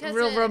kinda fun real, because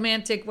real it-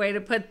 romantic way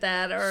to put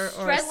that, or a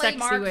stretch sexy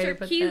marks way are to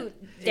put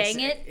cute. Dang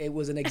It's- it. It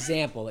was an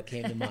example that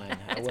came to mind.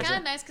 It's kind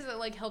of nice because it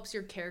like helps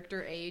your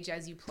character age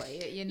as you play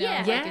it. You know,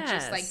 Yeah. like it's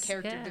just like Yes,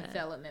 character yeah.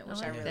 development, which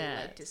I I, like really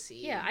that. like to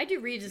see. Yeah, I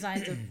do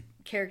redesigns of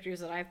characters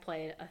that I've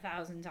played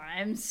 1,000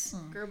 times.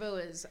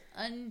 Gerbo is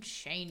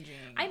unchanging.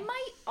 I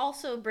might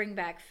also bring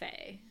back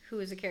Faye, who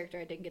is a character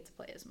I didn't get to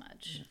play as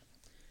much.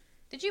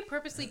 Did you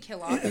purposely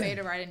kill off Faye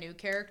to write a new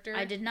character?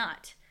 I did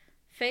not.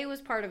 Faye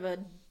was part of a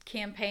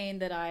campaign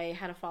that I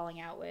had a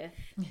falling out with.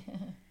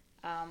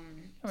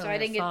 So I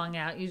didn't get falling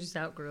out. You just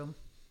outgrew 'em.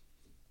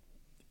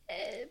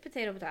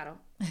 potato.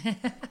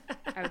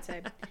 I would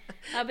say,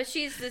 but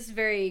she's this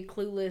very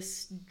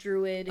clueless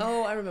druid.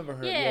 Oh, I remember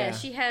her. Yeah,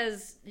 she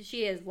has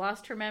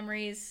lost her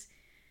memories,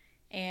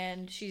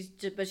 and she's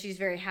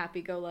very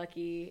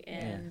happy-go-lucky,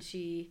 and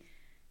she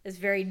is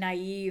very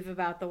naive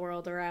about the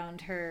world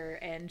around her,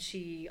 and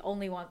she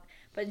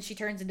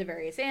turns into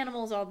various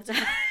animals all the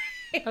time.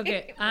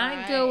 Okay,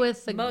 I go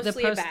with the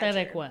Mostly a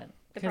prosthetic badger. one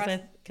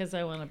The because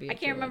I want to be. I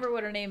can't remember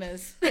what her name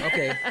is.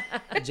 Okay,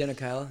 Jenna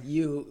Kyle,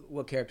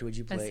 what character would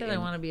you I play? said I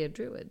want to be a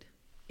druid.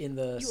 in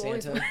the You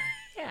always Santa.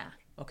 Yeah,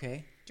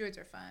 Okay, Druids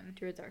are fun.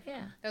 Druids are fun.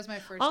 yeah. That was my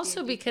first. Also,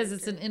 D&D because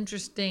it's an character.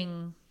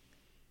 interesting.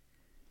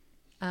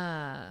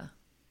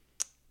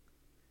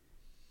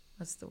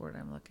 What's the word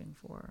I'm looking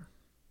for?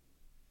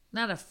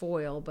 Not a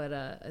foil, but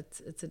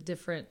it's a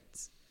different,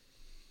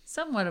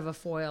 somewhat of a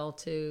foil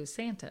to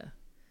Santa,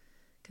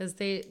 because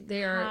they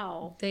are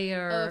How? they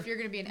are Oh, if you're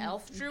gonna be an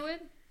elf druid.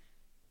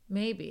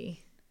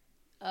 maybe.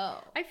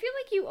 Oh, I feel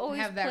like you always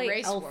have that play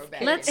race elf war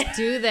back. Let's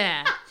do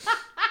that.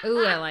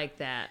 Ooh, I like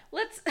that.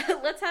 Let's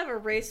have a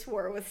race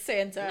war with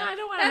Santa. No, I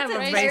don't want to That's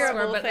have a a race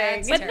terrible war, but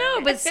thing. but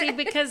no, but see,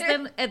 because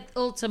then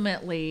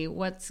ultimately,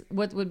 what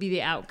would be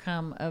the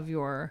outcome of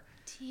your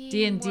Teamwork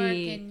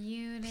D&D, and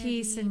unity.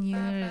 peace and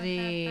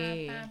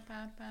unity.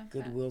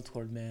 goodwill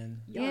toward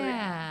man.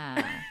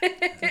 Yeah.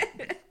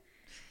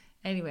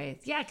 Anyway,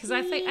 yeah, because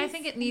I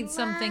think it needs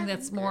something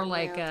that's more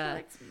like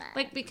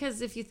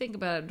because if you think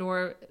about it,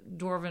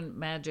 dwarven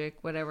magic,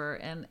 whatever,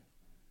 and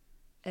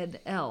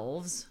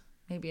elves,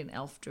 maybe an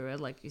elf druid,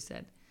 like you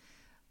said.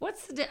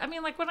 What's I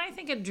mean, like when I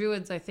think of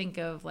druids, I think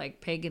of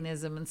like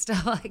paganism and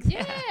stuff like that.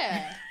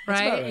 Yeah.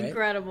 Right? about right.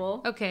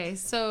 Incredible. Okay,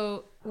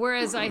 so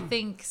whereas I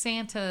think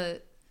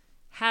Santa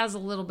has a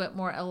little bit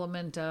more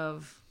element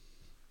of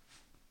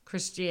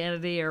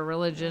Christianity or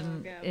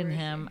religion in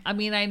him. I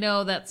mean, I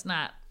know that's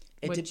not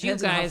It what you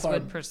depends on how guys far-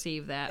 would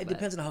perceive that. It but-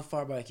 depends on how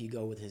far back you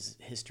go with his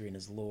history and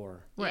his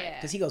lore. Right. Yeah.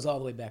 Because he goes all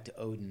the way back to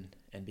Odin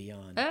and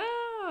beyond.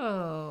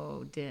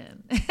 Oh,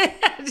 Din.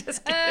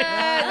 Just kidding.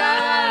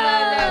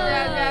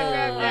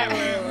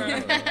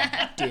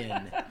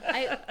 Din.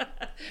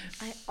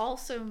 I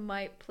also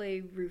might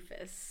play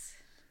Rufus.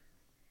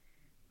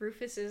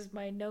 Rufus is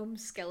my gnome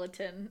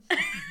skeleton.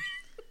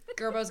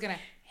 Gerbo's gonna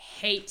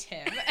hate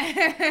him.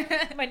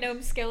 My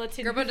gnome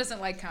skeleton Gerbo doesn't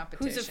like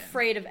competition. who's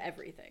afraid of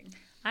everything.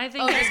 I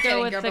think Oh, let's just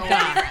go kidding. with Gerbo the will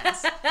guy. be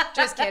friends.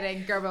 Just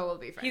kidding. Gerbo will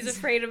be friends. He's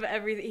afraid of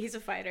everything. He's a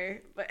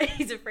fighter, but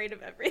he's afraid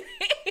of everything.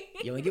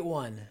 You only get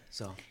one,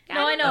 so.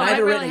 No, I know. And I I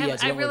haven't really, written it yet,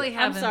 so I don't really worry.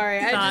 I'm haven't. sorry,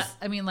 I Thought, just-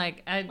 I mean,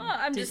 like I. Well,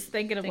 I'm just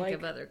thinking of think like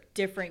of other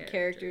different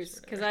characters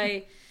because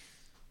I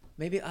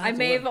Maybe I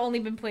may have only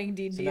been playing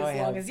D&D So now I as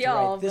long have as to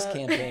y'all. write this but-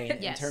 campaign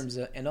Yes. in terms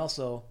of, and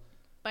also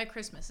By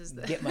Christmas is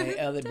the get my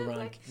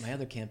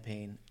other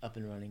campaign up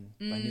and running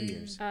by New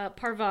Year's.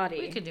 Parvati.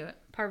 We could do it.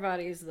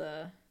 Parvati is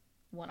the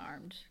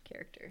one-armed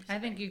character. I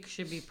think you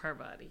should be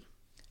Parvati.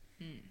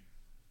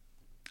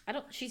 I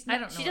don't. She's. I Not,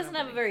 don't know she what doesn't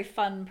I'm have a very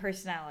fun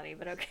personality,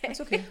 but okay.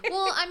 It's okay.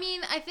 Well, I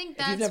mean, I think If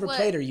that's you've never what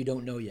played her, you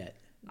don't know yet.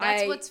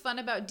 that's I- what's fun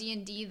about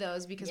D&D though,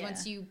 is because Yeah.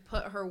 once you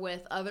put her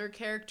with other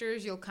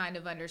characters, you'll kind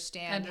of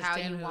understand how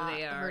Understand you who want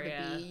they are, her to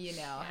yeah. be. You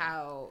know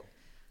how.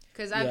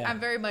 Because Yeah. I'm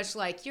very much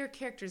like your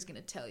character's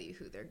gonna tell you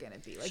who they're gonna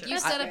be. Like Sure. you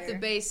That's set up fair. the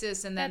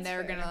basis, and then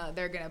That's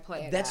they're gonna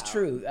play it. That's out.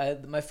 true.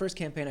 My first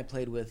campaign, I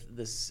played with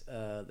this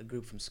the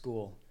group from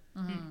school,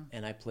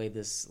 and I played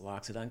this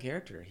Loxodon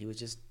character. He was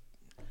just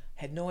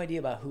had no idea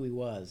about who he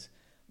was,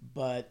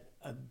 but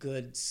a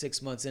good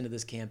 6 months into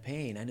this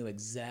campaign, I knew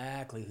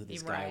exactly who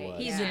this guy Right. was.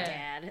 He's Yeah. a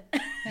dad.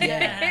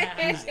 yeah.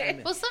 I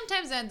mean, Well,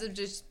 sometimes it ends up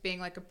just being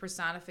like a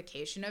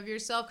personification of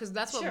yourself, because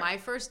that's what Sure. my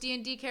first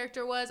D&D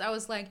character was. I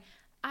was like,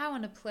 I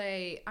want to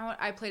play.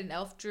 I played an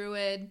elf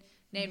druid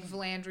named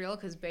Valandriel,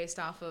 because based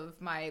off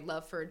of my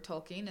love for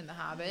Tolkien and The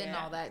Hobbit and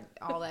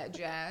all that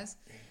jazz.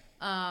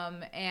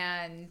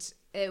 And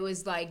it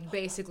was like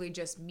basically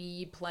just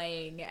me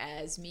playing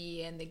as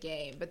me in the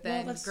game. But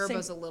then that's the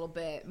Gerbo's same- a little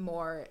bit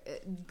more.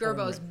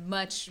 Gerbo's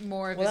much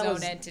more of Well, his that own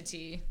was-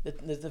 entity.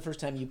 that's the first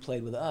time you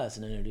played with us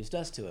and introduced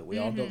us to it. We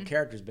all built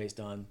characters based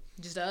on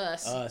Just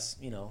us. us,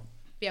 you know.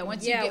 Yeah,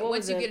 once Yeah, you get what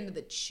once was you it? get into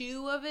the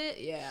chew of it,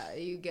 yeah,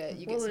 you get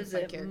What some was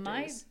fun it?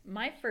 characters.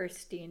 My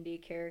first D&D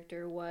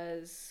character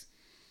was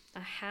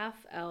a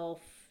half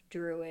elf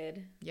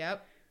druid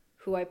Yep.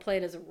 who I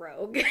played as a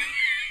rogue.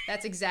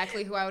 That's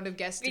exactly who I would have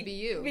guessed to be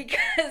you.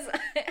 Because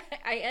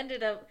I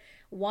ended up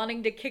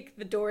wanting to kick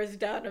the doors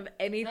down of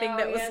anything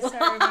that was locked.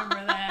 I remember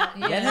that.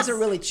 Yes. That hasn't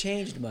really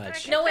changed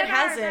much. No, it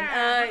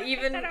hasn't.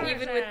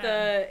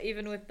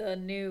 Even with the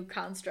new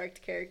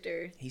construct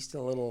character. He's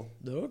still a little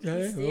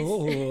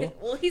okay.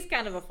 Well, he's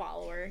kind of a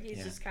follower.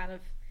 He's just kind of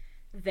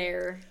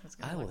there.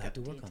 I will have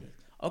to work on it.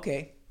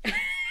 Okay.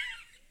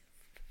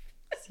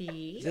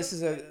 See? This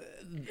is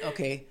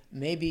okay.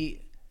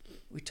 Maybe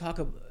we talk.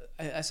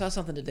 I saw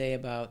something today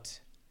about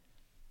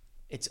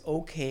it's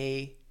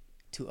okay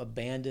to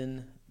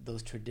abandon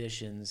those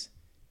traditions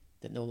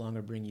that no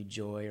longer bring you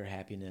joy or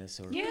happiness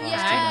or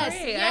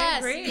I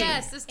agree.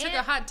 Yes. This took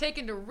a hot take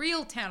into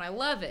real town. I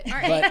love it. Our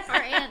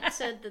aunt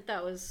said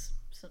that was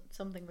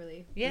something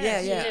really.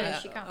 Yeah.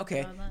 She commented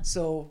Okay. on that.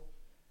 So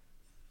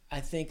I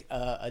think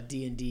a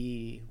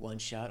D&D one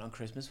shot on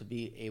Christmas would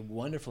be a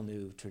wonderful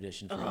new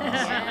tradition for us.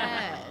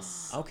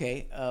 Yes.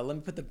 Okay, let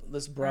me put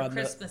let's Or broaden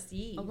Christmas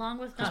Eve. Along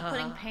with just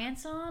putting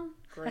pants on.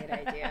 Great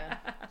idea.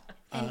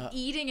 And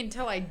eating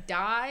until I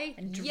die.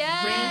 And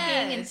Yes.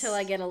 drinking until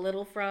I get a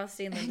little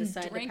frosty and then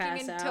decide to Drinking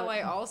pass until out.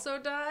 I also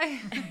die.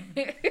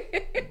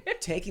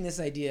 taking this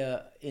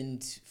idea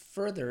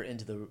further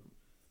into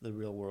the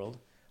real world.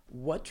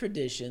 What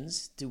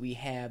traditions do we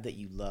have that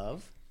you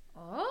love?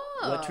 Oh.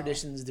 What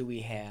traditions do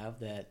we have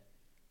that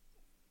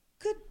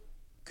could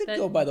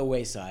go by the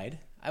wayside?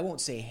 I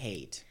won't say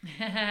hate,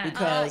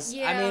 because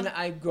yeah. I mean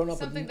I've grown up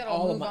Something with that'll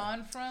all move of my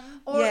on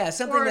from.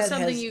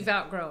 Something you've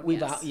outgrown.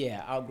 we've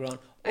yes. outgrown.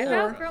 I've Or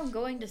outgrown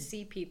going to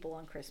see people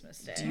on Christmas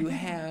Day. do you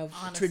have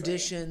Honestly.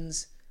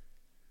 traditions,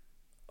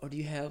 or do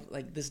you have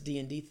like this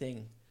D&D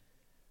thing?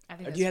 I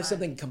think Or that's do you have fun.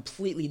 something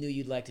completely new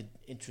you'd like to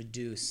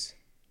introduce?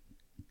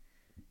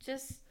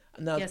 Just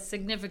No, Yes,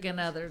 significant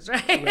others,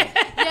 right?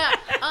 Yeah.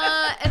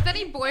 If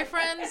any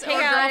boyfriends or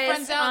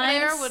girlfriends out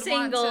there would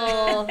single.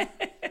 want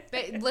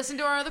to listen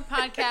to our other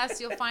podcasts,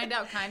 you'll find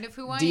out kind of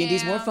who I am.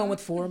 D&D's more fun with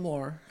 4 or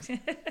more.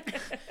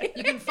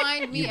 You can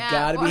find me You at.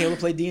 got to be able to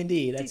play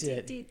D&D. That's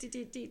it.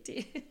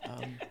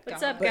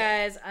 What's up,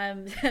 guys?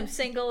 I'm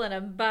single and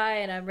I'm bi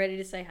and I'm ready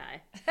to say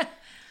hi.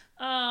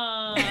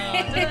 Oh,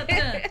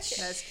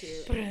 That's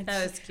cute.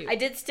 that was cute. I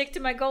did stick to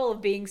my goal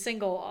of being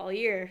single all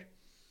year.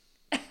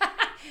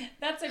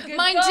 That's a good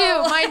Mine goal.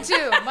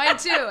 too.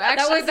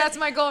 Actually, that's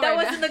my goal That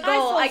right wasn't now. the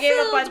goal. I gave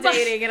up on fulfilled my-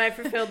 dating and I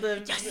fulfilled I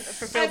it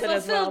as well.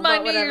 fulfilled my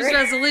but New Year's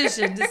whatever.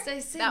 resolution to stay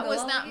single. That was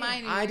all not year.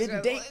 mine. I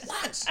didn't date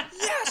once.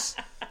 Yes.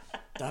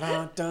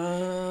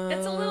 Dun-dun-dun.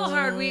 It's a little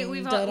hard. We've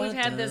had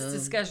this Dun-dun-dun.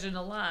 discussion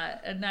a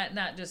lot, and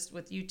not just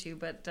with you two,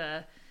 but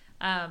talking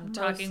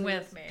Mostly with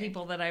with me.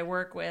 people that I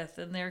work with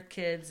and their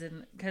kids,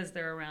 and because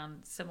they're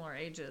around similar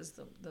ages,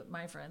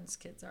 my friends'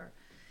 kids are.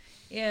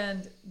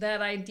 And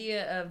that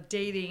idea of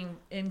dating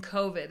in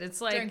COVID, it's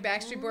like During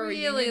Backstreet Boy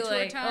really reunion tour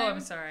like, time? oh, I'm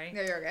sorry.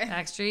 No, you're okay.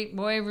 Backstreet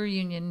Boy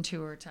reunion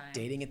tour time.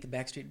 Dating at the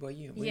Backstreet Boy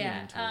reunion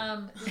Yeah,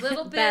 tour.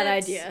 little bit. Bad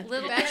idea.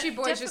 Little Backstreet bit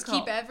Boys just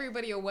keep difficult.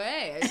 everybody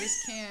away. I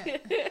just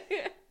can't.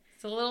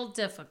 It's a little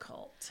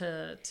difficult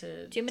to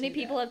Too many do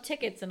people that. have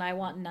tickets and I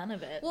want none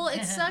of it. Well,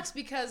 it sucks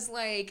because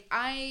like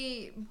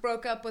I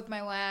broke up with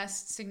my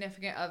last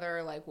significant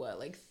other like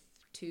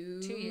 2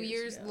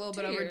 years, ago. a little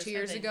 2 bit over years, 2 I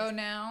years think. ago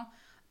now,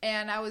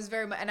 and I was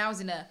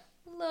in a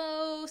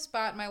low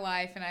spot in my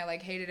life and I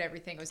like hated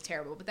everything. It was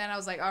terrible. But then I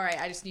was like, all right,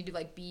 I just need to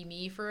like be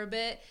me for a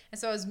bit. And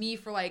so I was me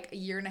for like a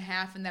year and a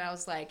half, and then I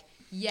was like,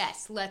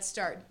 yes, let's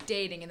start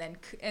dating. And then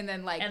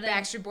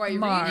Backstreet Boy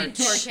reunion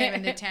tour came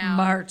into town.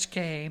 March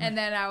came. And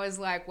then I was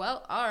like,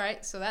 well, all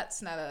right, so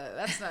that's not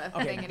a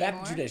Okay, thing back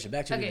anymore. to tradition.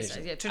 Back to Okay,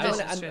 tradition. so, yeah, I wanna- traditions,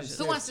 I'm- traditions.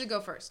 Who wants to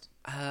go first?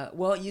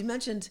 Well, you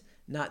mentioned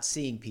not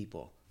seeing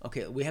people.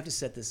 Okay, we have to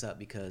set this up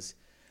because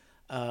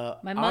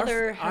My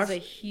mother has a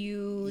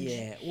huge,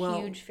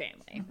 huge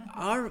family.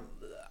 our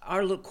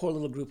core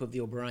little group of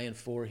the O'Brien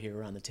Four here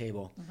around the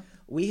table,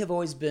 we have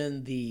always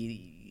been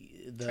the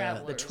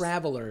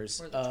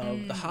travelers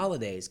of the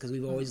holidays because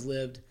we've always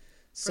lived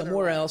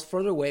somewhere else,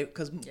 further away.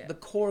 Because the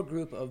core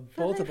group of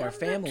both of our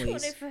families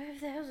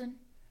 25,000.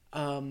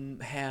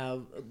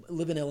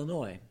 live in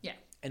Illinois. Yeah.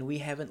 And we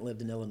haven't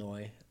lived in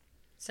Illinois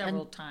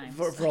Several times.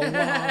 for a long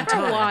time. For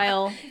a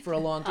while. For a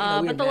long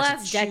time. We were But the in last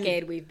Massachusetts.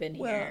 decade we've been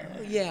Well,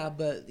 here. yeah,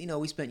 but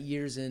we spent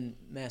years in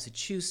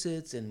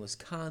Massachusetts and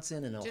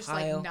Wisconsin and Just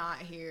Ohio. like not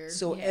here.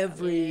 So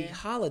every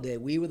holiday,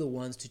 we were the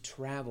ones to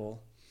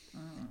travel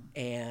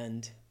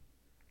and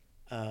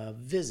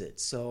visit.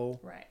 So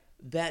Right.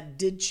 that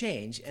did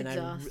change, and I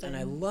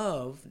exhausting.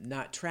 love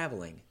not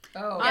traveling.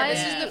 Oh, Yeah, yeah,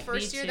 this is the me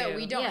first year that too.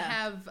 we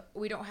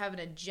don't have an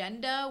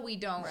agenda. We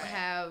don't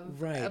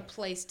have Right. a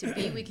place to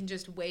be. We can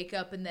just wake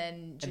up and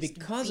then just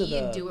because be of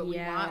the- and do what we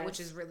want, which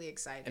Yes. is really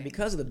exciting. And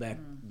because of the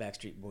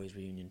Backstreet Boys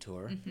reunion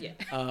tour, Yeah.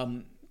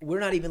 we're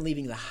not even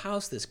leaving the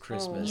house this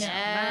Christmas. yes,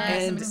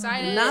 And I'm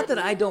excited. not that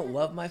I don't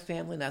love my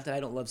family, not that I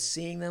don't love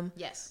seeing them.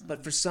 Yes.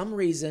 But for some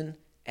reason,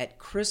 at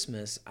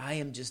Christmas, I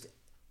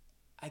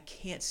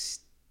can't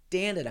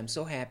stand it. I'm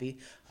so happy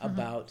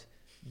about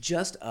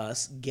just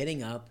us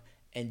getting up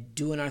and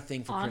doing our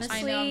thing for Honestly,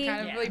 Christmas. I know, I'm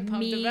kind of really pumped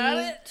me about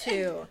it.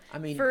 too. I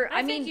mean,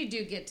 I think you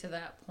do get to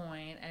that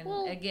point,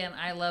 and again,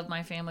 I love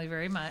my family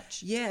very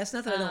much. yeah, it's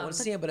not that I don't want to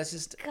see them, but it's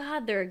just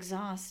God, they're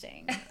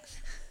exhausting.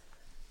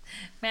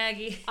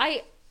 Maggie,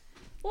 I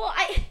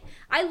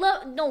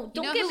love no. Don't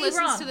you know get who me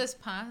listens wrong. to this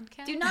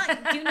podcast? Do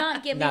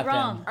not get me Not them.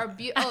 wrong. Oh,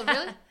 really? I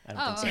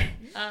don't think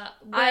so.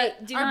 I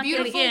do Our not get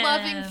beautiful, again.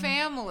 loving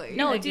family.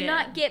 No, do Again.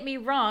 not get me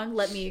wrong.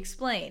 Let me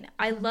explain.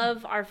 I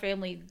love our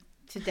family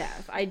to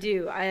death. I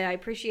do. I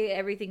appreciate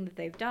everything that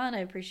they've done. I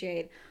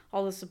appreciate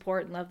all the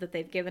support and love that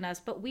they've given us.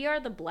 But we are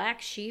the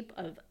black sheep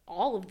of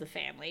all of the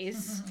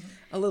families.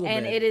 A little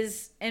And bit. it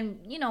is, and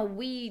you know,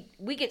 we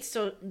get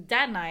so,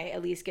 Dad and I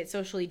at least get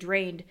socially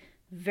drained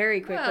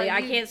very quickly. Well,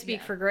 I can't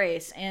speak for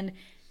Grace. And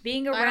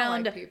being I don't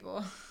around like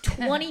people.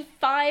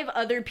 25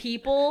 other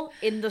people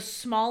in the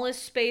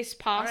smallest space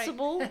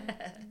possible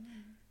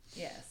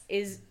yes,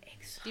 is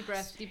Deep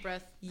breath, deep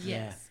breath.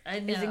 yes, I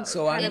know.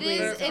 So I'm It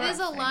is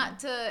a Fine. lot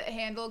to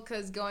handle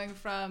because going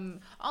from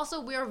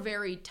also we're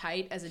very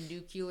tight as a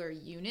nuclear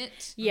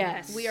unit.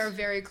 Yes. We are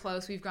very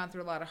close. We've gone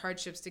through a lot of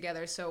hardships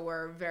together, so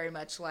we're very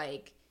much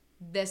like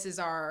this is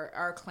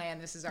our clan.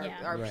 This is our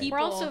Right. people.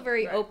 We're also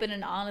very open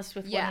and honest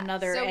with Yeah, one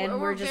another, so and we're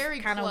we're just very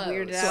kind of close.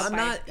 weirded So out I'm by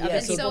not- other yeah,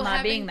 and so- people so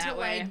not being having that to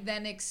way. like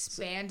then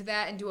expand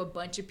that into a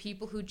bunch of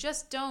people who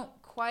just don't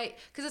quite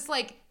because it's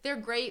like they're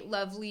great,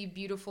 lovely,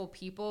 beautiful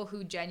people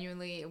who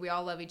genuinely we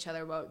all love each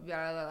other. But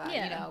blah, blah, blah,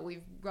 Yeah. you know,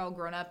 we've all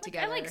grown up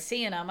together. I like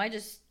seeing them. I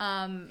just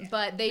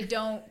But they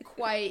don't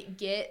quite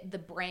get the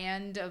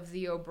brand of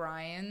the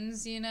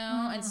O'Briens, you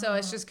know, and so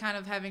it's just kind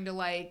of having to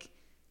like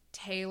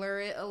tailor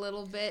it a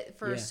little bit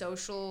for Yeah.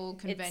 social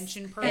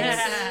convention and, purposes.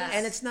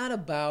 and it's not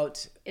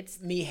about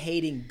It's- me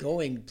hating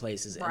going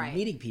places Right. and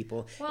meeting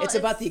people. Well, it's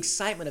about it's- the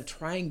excitement of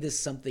trying this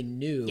something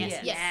new.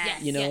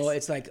 Yes. You know,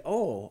 it's like,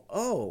 oh.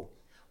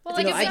 Well,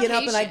 You like know, a I get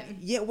up and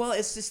vacation. well,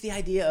 it's just the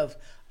idea of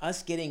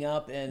us getting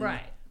up and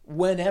Right.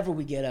 whenever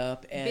we get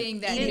up and Being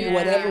that eating new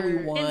whatever we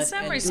year. want. in some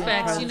and doing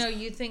respects, presents. you know,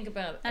 you think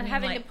about and I mean,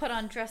 having like, to put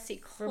on dressy me,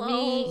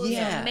 clothes,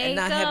 yeah, and makeup. and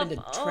not having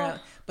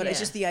to but it's Yeah.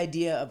 just the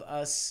idea of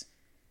us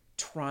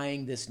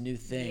trying this new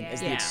thing is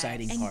the Yeah.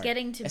 exciting And part.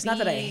 getting to it's not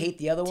that I be hate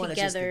the other one. It's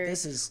just that together.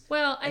 this is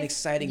well, an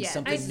exciting yeah,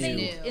 something I think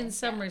new. new. in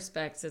some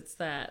respects it's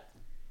that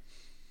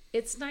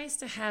it's nice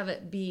to have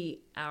it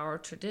be our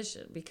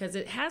tradition because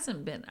it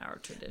hasn't been our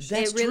tradition.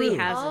 That's it really true.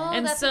 hasn't. Oh,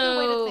 and that's so, a good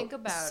way to think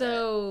about it.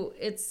 so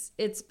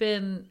it's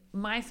been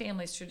my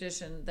family's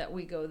tradition that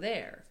we go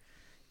there,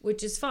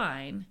 which is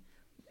fine.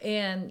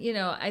 And you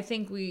know, I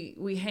think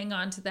we hang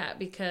on to that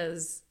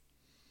because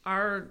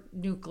our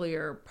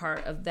nuclear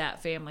part of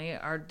that family,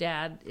 our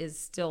dad is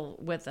still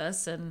with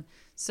us, and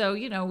so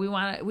you know,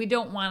 we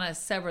don't want to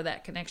sever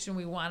that connection.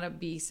 We want to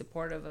be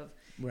supportive of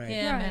Right.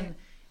 him Right.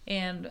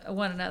 and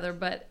one another,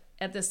 but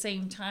at the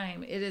same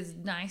time, it is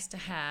nice to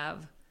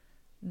have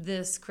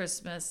this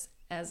Christmas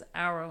as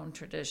our own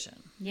tradition.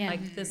 Yeah.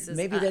 Like this is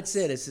Maybe that's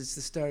us. it. It's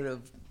the start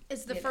of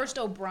It's the first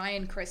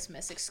O'Brien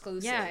Christmas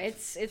exclusive. Yeah,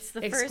 it's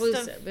the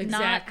Exclusive, first of exactly.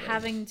 not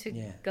having to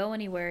Yeah. go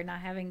anywhere, not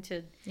having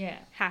to Yeah.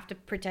 have to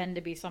pretend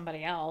to be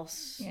somebody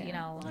else. Yeah. You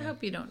know, I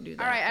hope you don't do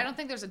that. All right, I don't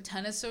think there's a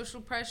ton of social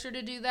pressure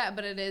to do that,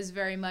 but it is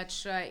very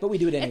much like. But we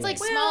do it It's anyway. like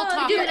small Well,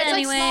 talk. do it It's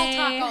like small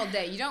anyway. talk all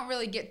day. You don't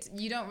really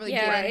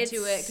Yeah, get into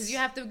it it's- because you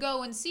have to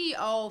go and see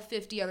all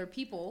 50 other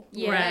people. who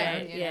Yeah. are there,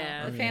 Right, you know.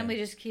 yeah. the family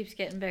just keeps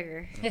getting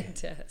bigger.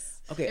 It does.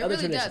 Okay, It other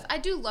really traditions. does. I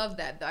do love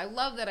that though. I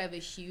love that I have a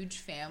huge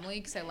family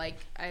because I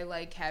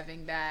like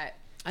having that.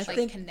 I like,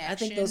 think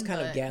connection, those kind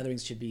but- of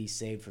gatherings should be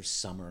saved for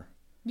summer.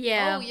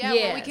 Yeah. Oh yeah,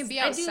 well, we can be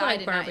I outside do like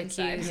and not barbecues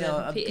inside. You know,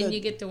 a and good- you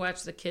get to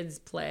watch the kids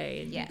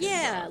play. And Yes.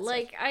 Yeah,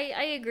 like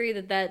I agree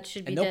that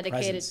should be And no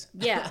dedicated. presents.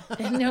 Yeah,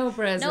 no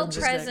presents. no Just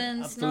like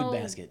presents, a food no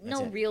basket, that's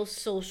no it. real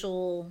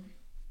social.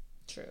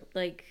 True.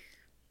 Like,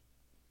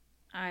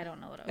 I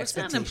don't know what I was.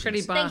 We're sounding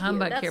pretty bah Thank you,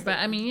 humbug that's here, but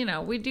the- I mean, you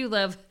know, we do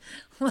love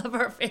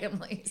our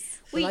families.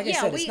 We like I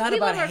said, it's we not love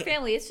about our hate-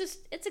 family. It's just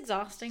it's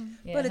exhausting.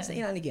 But it's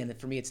and again,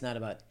 for me, it's not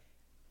about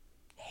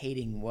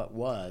hating what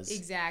was.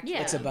 Exactly.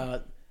 Yeah. It's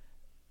about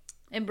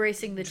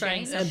Embracing the Trying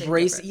change. something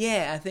embrace. different.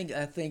 Yeah, I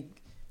think,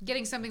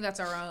 getting something that's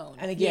our own.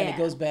 and again, Yeah. it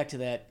goes back to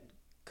that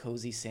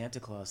cozy Santa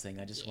Claus thing.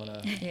 I just want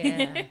to, Yeah.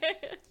 want I other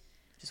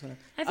think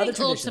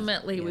traditions.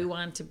 ultimately we Yeah.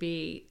 want to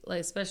be like,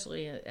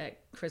 especially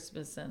at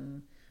Christmas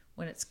and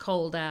when it's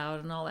cold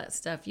out and all that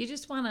stuff. You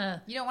just want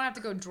to, You don't want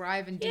to have to go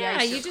drive and de-ice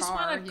yeah, your you just car,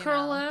 want to you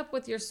curl know. up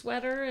with your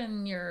sweater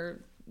and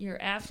your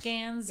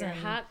Afghans Your and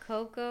hot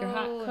cocoa. your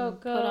hot and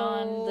cocoa, Put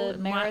on the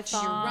and watch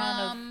your marathon.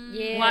 rum, Of,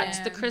 yeah.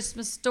 watch the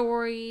Christmas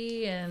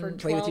story and for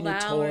Play with 12 your new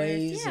hours.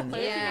 toys Yeah, and-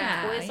 play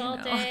Yeah, with your toys you all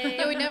know. day.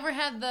 Yeah,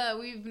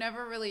 we've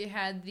never really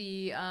had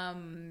the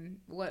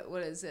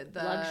what is it?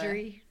 The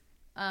luxury.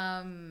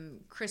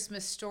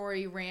 Christmas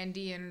Story,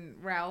 Randy and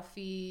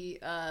Ralphie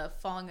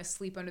falling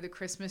asleep under the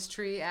Christmas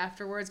tree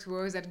afterwards because we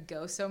always had to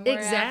go somewhere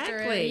after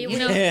Exactly. it. You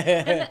know,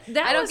 and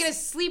I don't get to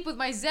sleep with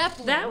my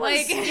Zeppelin. that was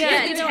like,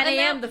 Yeah, you know, 10 and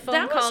a.m. the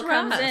phone call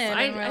comes in,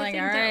 and we're I like,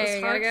 think all that right, was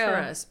gotta hard go. for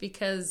us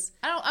because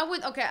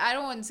I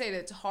wouldn't say that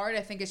it's hard.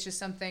 I think it's just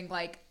something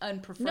like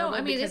unpreferable no,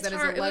 I mean because it's that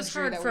hard. is a It was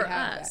luxury hard that for we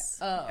have.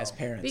 us as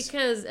parents.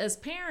 because as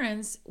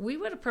parents, we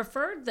would have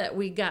preferred that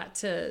we got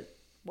to.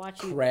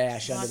 Watch you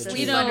Crash under the watch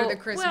tree. Sleep under the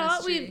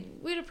Christmas tree.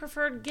 we'd have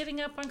preferred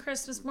getting up on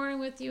Christmas morning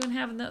with you and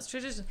having those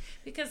traditions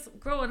because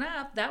growing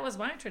up, that was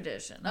my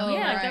tradition. I mean,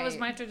 like, that was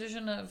my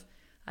tradition of.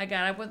 I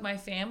got up with my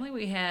family.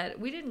 We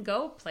didn't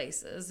go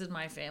places in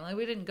my family.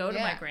 We didn't go to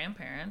my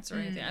grandparents or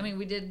anything. I mean,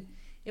 we did.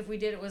 If we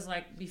did, it was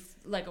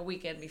like a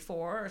weekend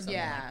before or something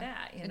like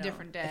that. You know? A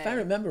different day. If I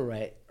remember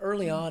right,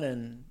 early on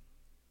in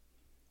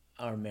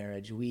our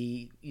marriage,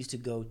 we used to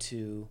go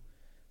to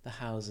the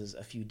houses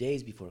a few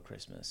days before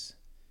Christmas,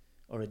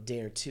 or a day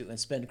or two, and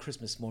spend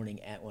Christmas morning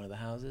at one of the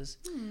houses.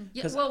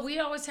 Yeah, well, we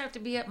always have to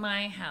be at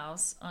my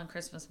house on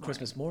Christmas morning.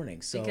 Christmas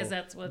morning, so Because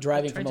that's what the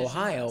driving from tradition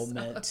Ohio was.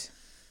 meant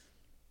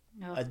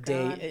Oh, a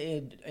God.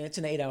 day. It's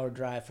an 8-hour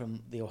drive from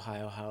the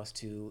Ohio house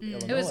to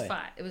Illinois.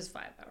 It was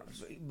 5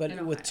 hours. But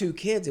in with Ohio. 2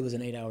 kids, it was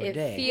an 8-hour It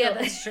day. feels- Yeah,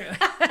 that's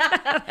true.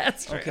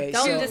 That's true. Okay,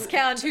 Don't so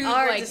discount Two,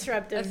 our like,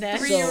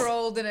 disruptiveness. a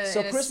 3-year-old and a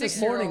so and a Christmas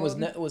 6-year-old.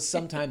 morning was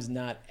sometimes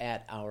not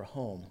at our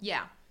home.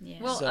 Yeah. Yeah.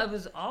 Well, So- I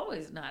was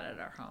always not at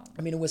our home.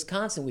 I mean, in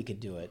Wisconsin, we could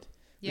do it.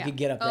 Yeah. We could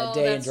get up that Oh,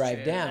 day and that's drive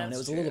true. down. That's It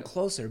was a little true.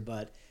 closer,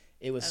 but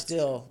it was That's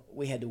still,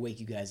 we had to wake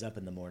you guys up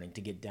in the morning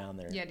to get down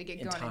there. Yeah, to get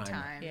in going in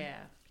time. Yeah.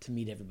 to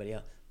meet everybody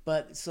else.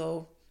 But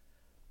so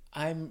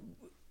I'm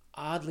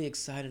oddly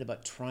excited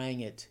about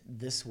trying it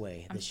this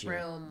way this year.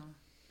 Thrilled.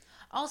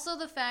 Also,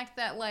 the fact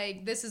that,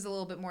 like, this is a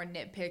little bit more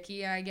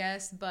nitpicky, I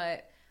guess,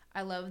 but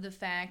I love the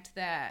fact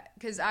that,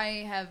 because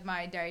I have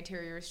my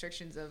dietary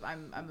restrictions of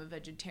I'm a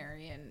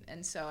vegetarian,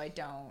 and so I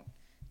don't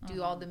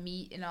do all the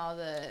meat and all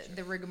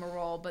the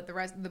rigmarole, but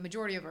the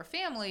majority of our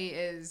family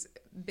is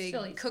big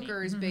Still eats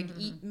cookers, big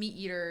meat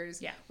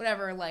eaters, Yeah.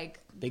 whatever, like,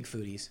 Big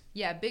foodies.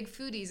 yeah, big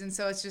foodies. And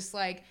so it's just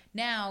like,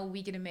 now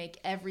we get to make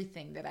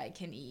everything that I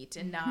can eat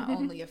and not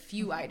only a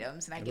few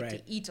items, and I get to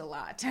Right. eat a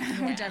lot,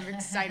 which I'm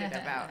excited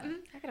about.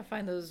 I gotta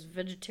find those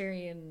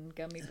vegetarian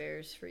gummy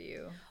bears for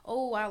you.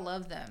 Oh, I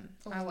love them.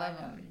 I love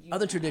them.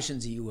 Other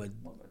traditions you would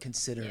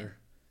consider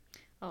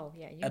Oh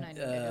yeah, you and I need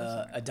to go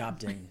somewhere.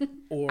 adopting,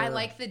 or I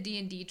like the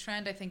D&D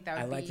trend. I think that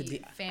would I like be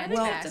the I fantastic.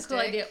 think that's a cool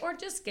idea. Or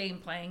just game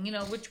playing, you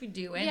know, which we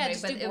do anyway.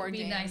 just But do it would board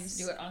be nice games.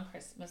 to do it on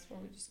Christmas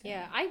where we just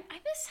Yeah, I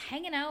miss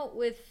hanging out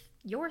with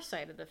your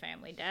side of the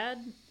family, Dad.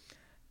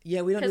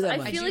 yeah, we don't do Because that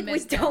I much. feel do like we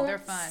miss them. They're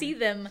don't fun. see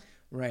them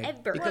Right.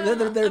 ever. Because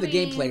Well, they're I the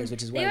game mean, players,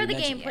 which is why They are we the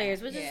mentioned game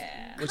players, which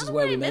Yeah. Which is kinda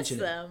why we I miss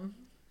mentioned it. them.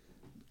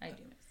 I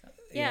do miss that.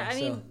 Yeah, I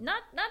mean, so-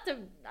 not to.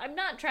 I'm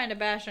not trying to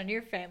bash on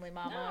your family,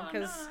 Mama, No,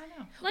 because I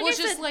know. like Well, I it's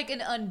just said, like an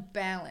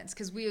unbalance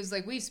because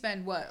we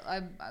spend what?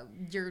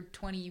 You're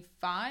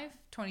 25,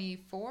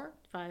 24,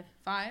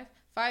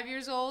 5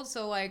 years old,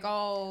 so like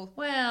all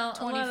Well, a lot of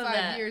 25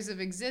 that. years of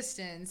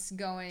existence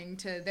going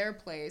to their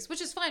place,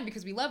 which is fine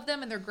because we love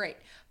them and they're great.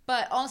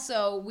 But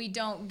also, we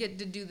don't get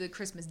to do the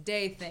Christmas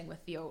Day thing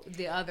with the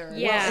other.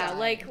 yeah, side.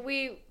 like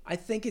we. I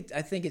think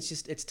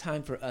it's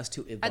time for us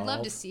to evolve. I'd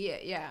love to see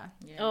it. Yeah,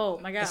 Oh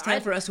my god, It's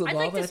time for us to I'd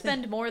evolve, like to and I think-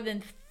 spend more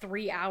than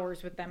 3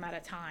 hours with them at a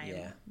time.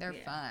 Yeah. they're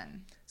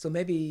fun. So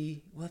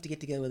maybe we'll have to get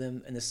together with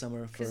them in the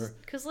summer for.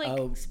 Because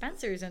like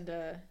Spencer's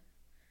into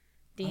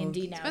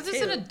D&D now But too.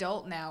 as an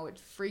adult now, it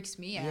freaks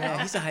me out.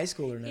 Yeah, he's a high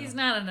schooler now. He's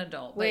not an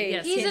adult. Wait, but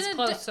yes, he's he's an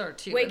closer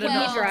to Wait, an can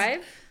adult. he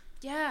drive?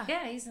 Yeah.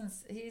 Yeah, he's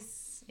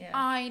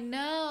I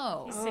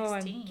know. He's Oh,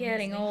 16, I'm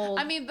getting isn't he? old.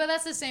 I mean, but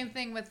that's the same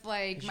thing with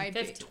like my.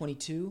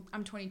 22.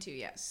 I'm 22.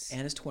 Yes.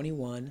 Anna's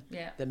 21.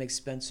 Yeah. That makes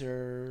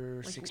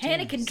Spencer 16.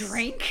 Hannah can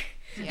drink.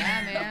 Yeah,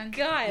 man.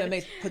 God. That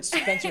makes put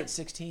Spencer at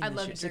 16. I'd this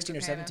love year, to drink 16 or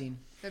with Hannah. 17.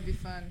 That'd be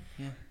fun.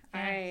 Yeah.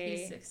 Yeah,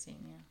 he's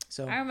 16.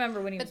 So I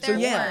remember when he But was. they're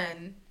yeah.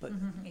 fun. but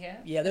Yeah.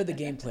 yeah, they're the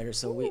game players.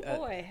 So we Ooh,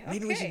 boy.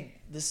 maybe we should Okay.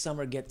 this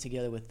summer get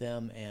together with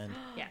them and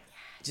Yeah.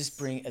 just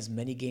bring as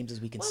many games as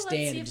we can Well, let's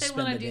stand see and if just they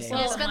spend wanna the do day.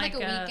 something. Yeah, spend like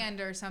like a a-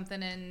 weekend or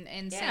something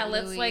in Yeah, St.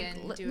 let's Louis like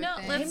and do no, a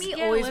thing. let's Timmy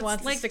yeah, always let's,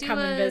 wants like, us to do come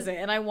and a- visit,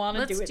 and I want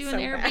to do Let's it do so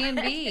an bad.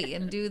 Airbnb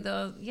and do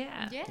the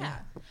Yeah.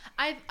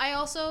 I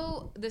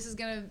also this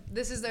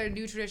is their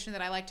new tradition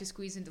that I like to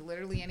squeeze into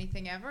literally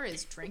anything ever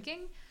is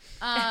drinking.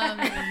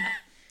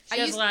 She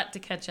has a lot to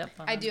catch up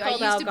on. I do.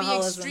 Called I used to be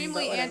alcoholism,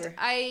 extremely but whatever.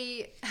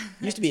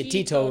 Used to be a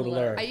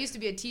teetotaler. I used to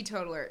be a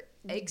teetotaler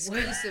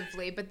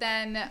exclusively, but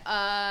then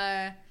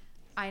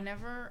I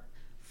never,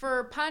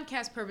 for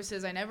podcast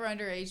purposes, I never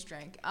underage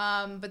drank.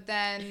 But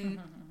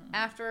then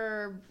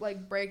after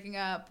like breaking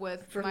up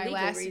with For my legal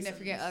last reasons.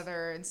 significant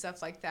other and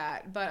stuff like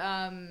that, but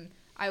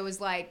I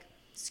was like,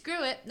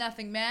 screw it,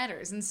 nothing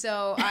matters, and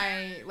so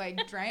I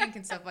like drank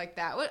and stuff like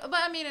that. But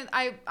I mean,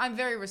 I'm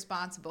very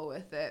responsible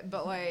with it,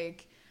 but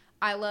like.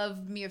 I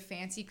love me a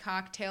fancy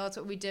cocktail. That's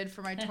what we did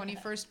for my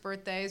 21st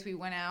birthday. Is we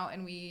went out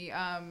and we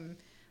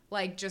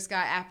like just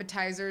got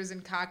appetizers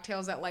and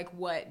cocktails at like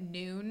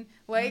noon?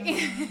 Like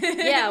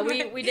yeah,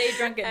 we day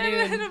drunk at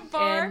noon at a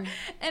bar,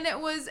 and it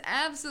was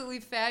absolutely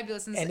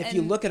fabulous. And if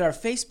you look at our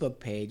Facebook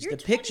page, the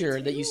picture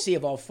 22. that you see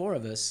of all four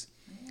of us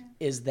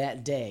is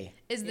that day.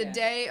 is the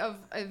day of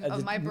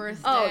my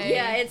birthday. Oh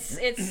yeah, it's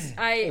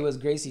It was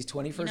Gracie's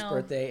 21st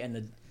birthday,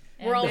 and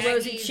we're all Maggie's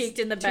rosy cheeked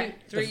in the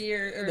back. 3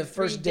 years or the 3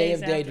 first day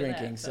days of day after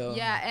drinking. that, So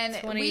yeah, and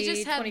 20, we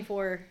just had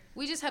 24.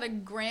 we just had a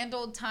grand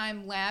old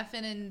time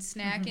laughing and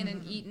snacking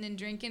and eating and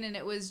drinking, and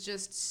it was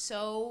just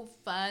so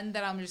fun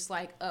that I'm just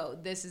like, oh,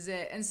 this is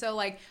it. And so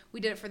like we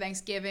did it for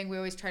Thanksgiving. We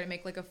always try to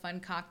make like a fun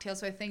cocktail.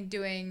 So I think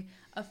doing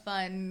a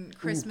fun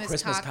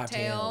Christmas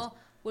cocktail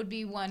would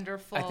be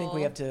wonderful. I think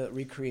we have to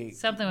recreate.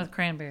 something with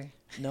cranberry.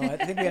 No, I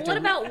think we have to. What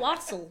about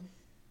wassail?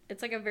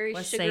 It's like a very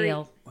sugary.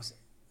 Wassail.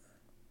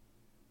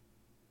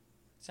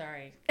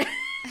 Sorry.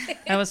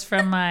 That was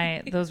from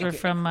my. Those were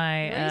from Why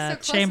are you my so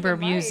close to chamber the of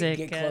mic? music.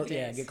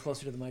 Yeah, get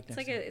closer to the mic. It's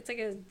Next like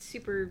a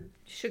super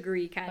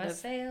sugary kind of.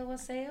 Wassail.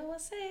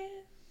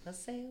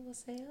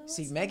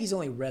 See, Maggie's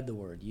only read the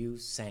word. You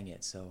sang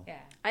it, so. Yeah.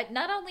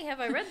 Not only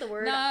have I read the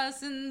word,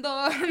 Nas and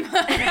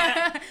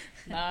dorma.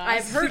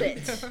 I've heard it.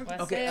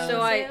 Okay,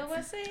 so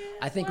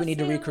I think we need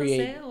to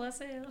recreate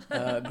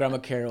Grandma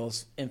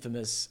Carol's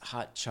infamous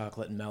hot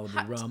chocolate and Malibu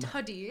Hot rum.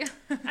 toddy.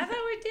 I thought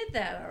we did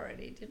that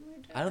already, didn't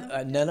we? I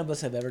don't. None of us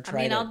have ever tried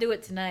I mean, it. I'll do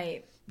it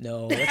tonight.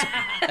 No,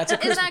 that's a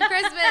It's Christmas. not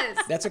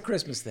Christmas. That's a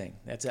Christmas thing.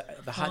 That's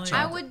the hot Oh, yeah.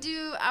 chocolate.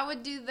 I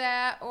would do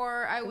that,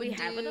 or I would we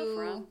do. have enough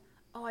rum?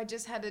 Oh, I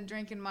just had a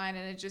drink in mine,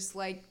 and it just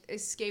like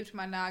escaped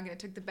my noggin. It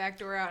took the back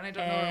door out, and I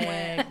don't know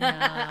where it went.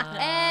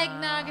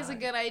 Eggnog is a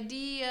good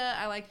idea.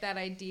 I like that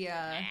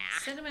idea.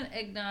 Cinnamon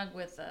eggnog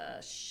with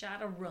a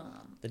shot of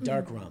rum. The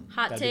dark rum.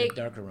 Hot Gotta be take.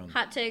 the darker rum.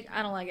 Hot take.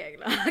 I don't like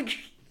eggnog.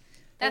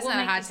 That's we'll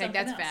not a make hot you take. something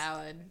That's else.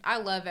 valid. I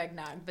love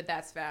eggnog, but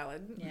that's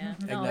valid. Yeah.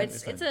 No, Eggnog it's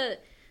is fun. it's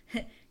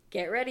a.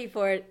 Get ready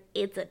for it.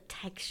 It's a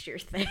texture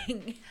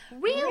thing.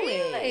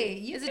 Really?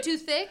 You Is it too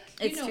thick?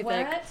 It's you know too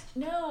what? thick.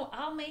 No,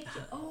 I'll make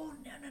you. Oh,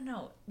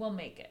 no. We'll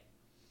make it.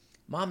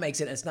 Mom makes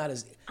it. And it's not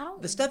as.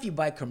 don't- The stuff you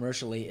buy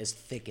commercially is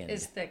thickened.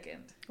 It's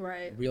thickened.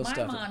 Right. Real My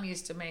stuff. mom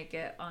used to make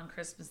it on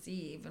Christmas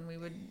Eve, and we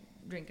would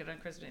drink it on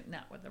Christmas Eve.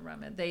 Not with the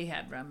rum. They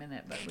had rum in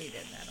it, but we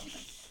didn't, I don't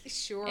think.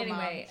 Sure,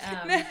 Anyway,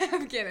 Mom.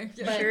 I'm kidding.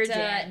 But Sure,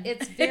 Jan.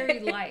 it's very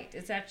light.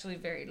 It's actually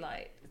very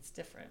light. It's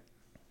different.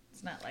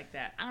 It's not like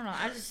that. I don't know.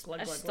 I just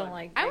Glug, glug, don't glug.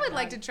 like. I would eggnog.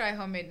 like to try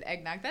homemade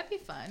eggnog. That'd be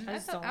fun. I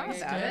just don't I'm like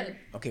about it. it.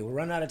 Okay, we're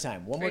running out of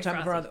time. One more Very time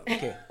before.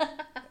 Okay.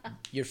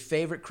 Your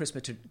favorite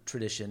Christmas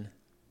tradition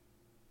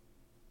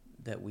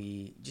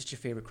just your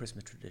favorite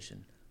Christmas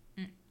tradition.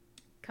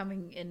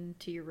 coming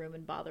into your room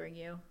and bothering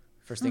you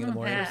First thing in the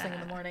morning. first thing in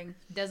the morning.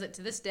 Does it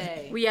to this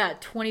day. Well, yeah,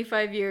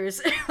 25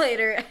 years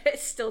later, I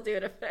still do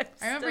it.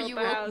 I remember you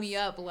woke me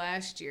up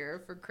last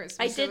year for Christmas.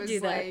 I It did was do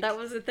that. like- That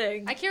was a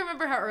thing. I can't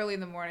remember how early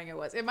in the morning it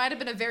was. It might have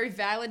been a very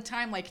valid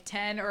time, like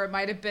 10, or it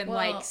might have been Well,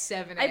 like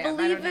 7 I a.m.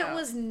 believe don't it know.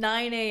 was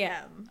 9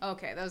 a.m.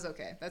 Okay, that was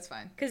okay. That's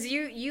fine. Because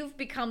you've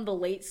become the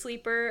late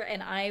sleeper,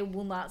 and I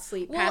will not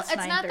sleep Well, past 9:30.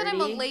 it's not that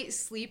I'm a late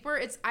sleeper.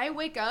 It's I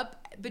wake up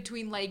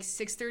between like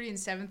 6:30 and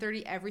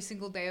 7:30 every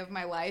single day of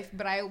my life,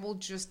 but I will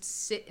just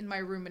sit in my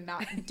room and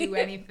not do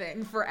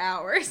anything for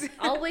hours.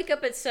 I'll wake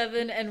up at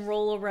 7 and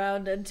roll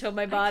around until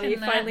my body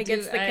cannot finally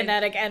gets the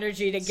kinetic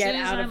energy to As get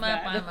soon as out I'm of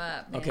up, bed. I'm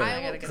up. Okay. Yeah, I I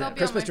will, gotta because go. I'll be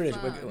Christmas on my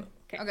tradition. phone.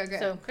 Okay, Okay, good.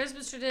 So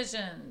Christmas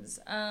traditions.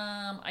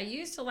 I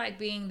used to like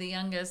being the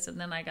youngest, and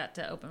then I got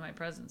to open my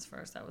presents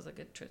first. That was a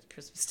good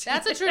Christmas tradition.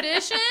 That's a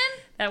tradition.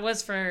 That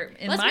was for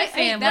in Let's my make-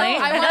 hey, family.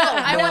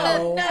 that- I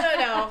want to.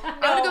 No.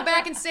 I want to go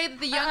back and say that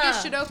the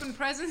youngest should open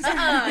presents.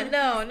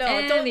 no,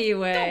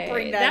 Anyway, don't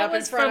bring that up in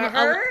was front from of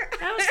her.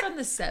 That was from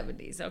the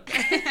 70s.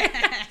 Okay.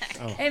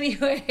 Oh.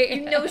 Anyway,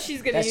 You know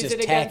she's gonna That's use just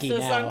it against tacky us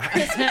now. on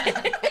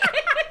Christmas.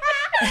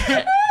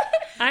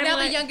 I'm Now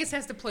like, the youngest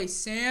has to play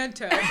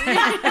Santa.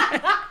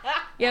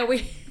 yeah,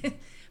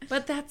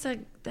 but that's a I do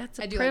like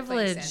playing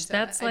privilege. Santa.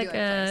 that's I do like like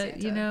playing a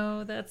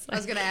Santa. that's I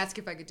was like gonna ask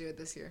if I could do it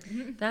this year.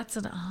 that's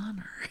an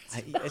honor.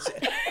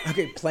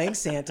 Okay, playing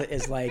Santa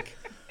is like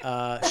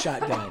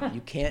shotgun.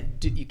 You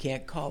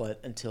can't call it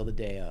until the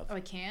day of. Oh,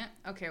 I can't.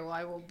 Okay, well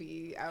I will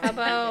be.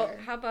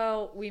 How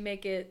about we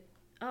make it?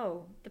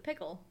 Oh, the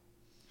pickle.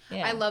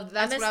 Yeah. I love.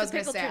 That's I miss what I was the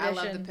gonna pickle say. I love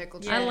the tradition. pickle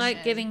I tradition.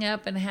 like getting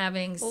up and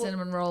having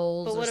cinnamon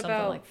rolls But or what something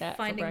about like that.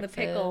 finding for the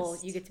pickle?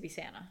 breakfast. You get to be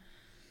Santa.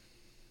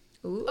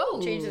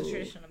 Ooh. Change the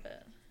tradition a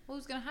bit. Well,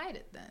 who's gonna hide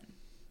it then?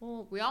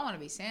 Well, We all want to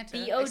be Santa,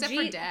 the OG, except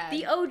for Dad.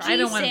 the OG I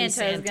don't wanna be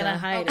Santa is gonna Santa.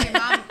 hide Okay,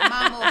 it.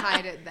 mom will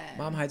hide it then.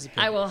 Mom hides the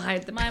pickle. I will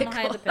hide the Mine pickle.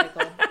 will hide the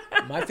pickle.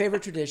 My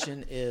favorite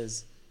tradition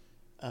is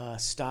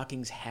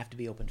stockings have to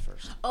be opened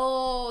first.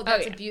 Oh,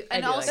 that's yeah. a beauty. I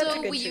And do like also, that.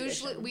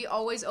 That's a good we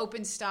always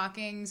open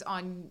stockings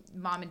on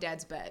Mom and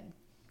Dad's bed.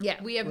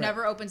 Yeah. We have Right.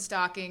 never opened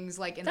stockings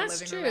like in That's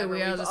the living true. room. Ever.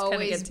 We all We've just kinda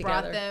always get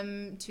brought together.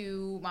 them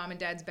to Mom and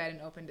Dad's bed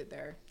and opened it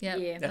there. Yep,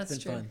 Yeah. That's been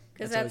true. fun.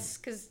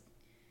 Because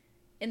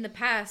in the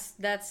past,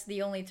 that's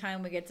the only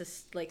time we get to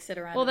like sit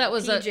around. Well, in that our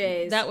was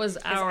PJs. that was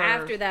 'Cause our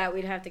after that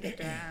we'd have to get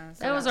around.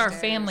 that was our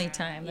upstairs. family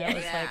time. That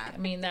was Yeah. like, I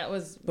mean, that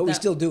was. But we that-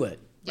 still do it.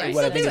 Right.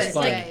 What I think is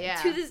funny.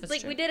 To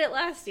this, we did it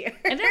last year.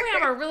 And then we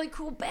have our really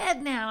cool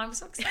bed now. I'm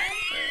so excited.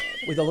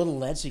 With a little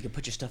LED so you can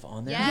put your stuff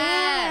on there?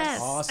 Yes.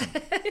 Awesome.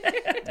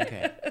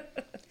 Okay.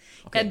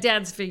 Yeah,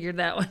 Dad's figured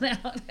that one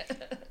out.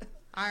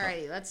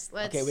 Alrighty, let's.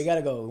 Okay, we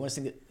gotta go. We want to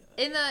sing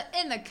in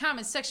the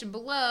comment section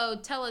below,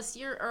 tell us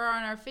or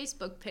on our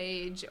Facebook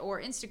page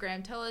or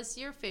Instagram, tell us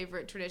your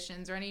favorite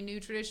traditions or any new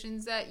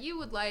traditions that you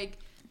would like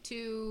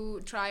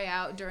to try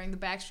out during the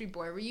Backstreet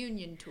Boy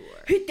reunion tour.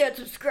 Hit that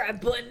subscribe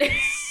button.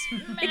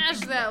 Smash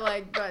that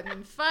like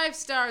button. 5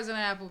 stars on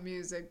Apple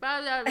Music.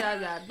 Blah, blah, blah,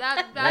 blah, blah,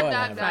 blah, Five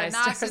blah, blah.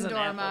 Nas stars and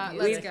on Dorma. Apple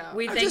Let's Music. go.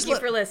 We thank you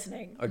for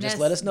listening. or just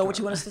let us know what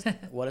you want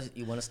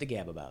us to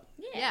gab about.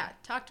 Yeah,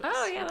 talk to us.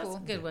 Oh, yeah, that's Cool. a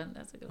good one.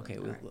 That's a good Okay,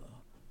 one.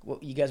 well,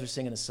 you guys were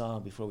singing a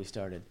song before we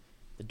started.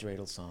 The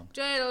dreidel song.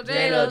 Dreidel,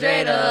 Dreidel,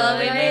 dreidel,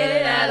 we made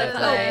it out of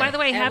clay. Oh, by the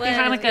way, happy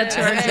And Hanukkah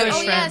to our let's Jewish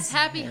Oh, friends. yes.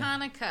 Happy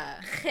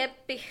Hanukkah.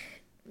 Happy.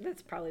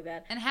 That's probably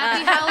bad. And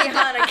happy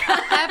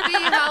Hanukkah. Happy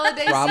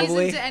holiday Probably.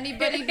 season to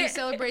anybody who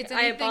celebrates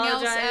I anything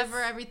else apologize.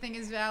 ever. Everything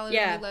is valid.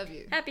 Yeah. We love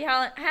you. Happy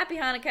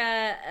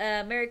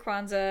Hanukkah, Merry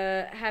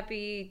Kwanzaa,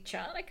 Happy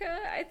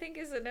Chanukah, I think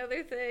is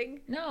another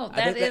thing. No, I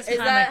that think is that- Is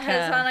Hanukkah. that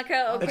his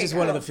Hanukkah? Okay, That's just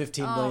one of the cool.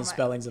 15 Oh million my-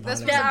 spellings of This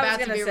Hanukkah. was Yeah, I was about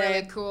to gonna be say.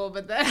 really cool,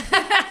 but that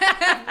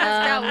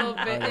got a little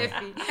bit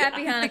iffy.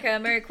 Happy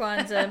Hanukkah, Merry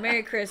Kwanzaa,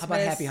 Merry Christmas. How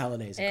about happy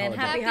holidays? And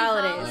Call it happy that.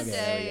 holidays.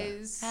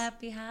 holidays.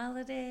 Happy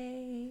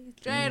holidays.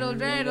 Dreidel,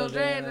 dreidel,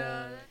 dreidel.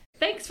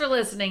 Thanks for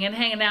listening and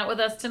hanging out with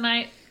us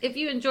tonight. If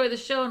you enjoy the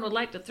show and would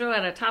like to throw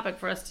out a topic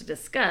for us to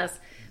discuss,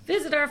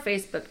 visit our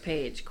Facebook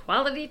page,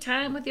 Quality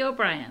Time with the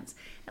O'Briens,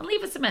 and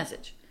leave us a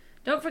message.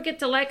 Don't forget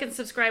to like and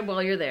subscribe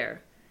while you're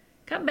there.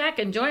 Come back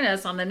and join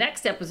us on the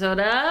next episode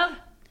of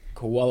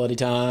Quality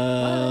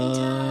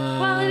time.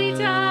 Quality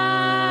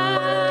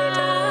Time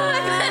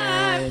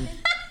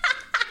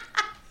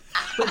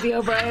with the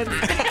O'Briens.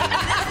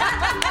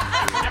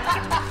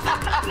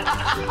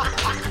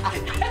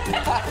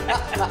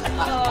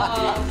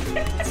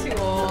 Too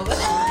old.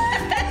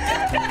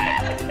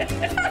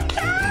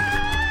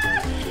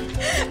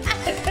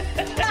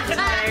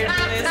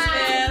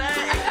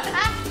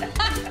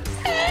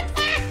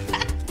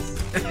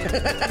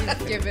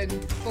 He's given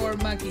 4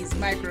 monkeys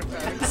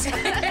microphones.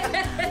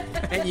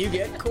 And you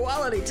get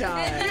quality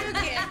time.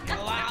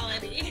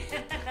 Quality.